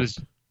no pulp?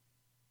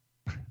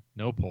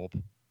 No pulp.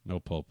 No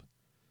pulp.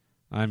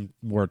 I'm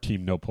more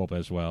team no pulp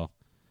as well.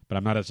 But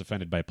I'm not as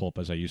offended by pulp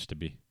as I used to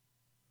be.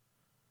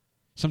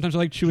 Sometimes I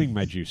like chewing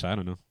my juice. I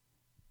don't know.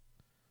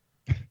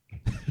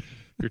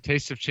 Your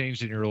tastes have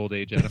changed in your old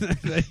age, Adam.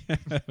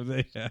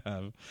 They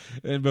have.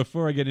 And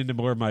before I get into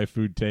more of my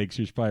food takes,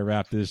 we should probably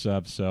wrap this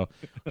up. So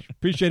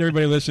appreciate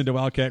everybody listening to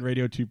Wildcat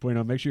Radio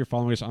 2.0. Make sure you're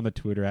following us on the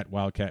Twitter at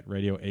Wildcat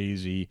Radio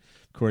AZ.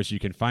 Of course, you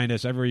can find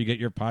us everywhere you get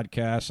your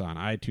podcasts, on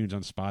iTunes,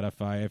 on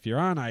Spotify. If you're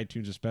on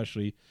iTunes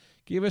especially,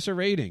 give us a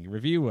rating.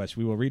 Review us.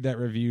 We will read that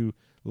review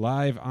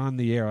live on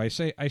the air. I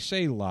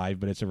say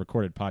live, but it's a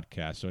recorded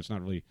podcast, so it's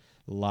not really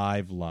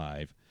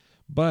live.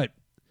 But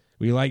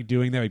we like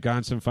doing that. We've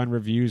gotten some fun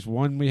reviews.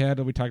 One we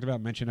talked about,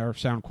 mentioned our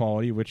sound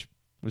quality, which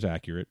was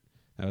accurate.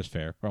 That was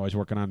fair. We're always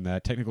working on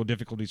that. Technical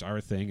difficulties are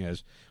a thing,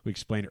 as we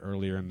explained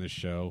earlier in the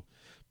show.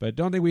 But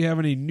don't think we have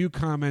any new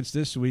comments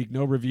this week.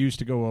 No reviews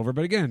to go over.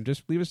 But again,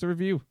 just leave us the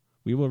review.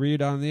 We will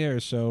read it on the air.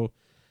 So,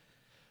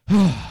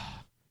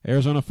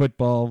 Arizona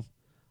football,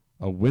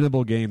 a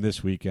winnable game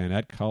this weekend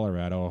at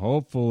Colorado.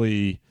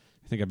 Hopefully,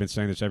 I think I've been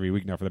saying this every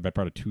week now for the better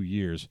part of 2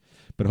 years,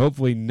 but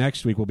hopefully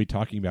next week we'll be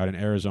talking about an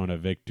Arizona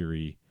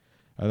victory.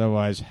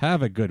 Otherwise,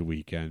 have a good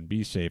weekend.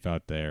 Be safe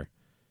out there.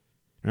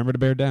 Remember to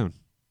bear down.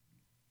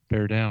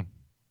 Bear down.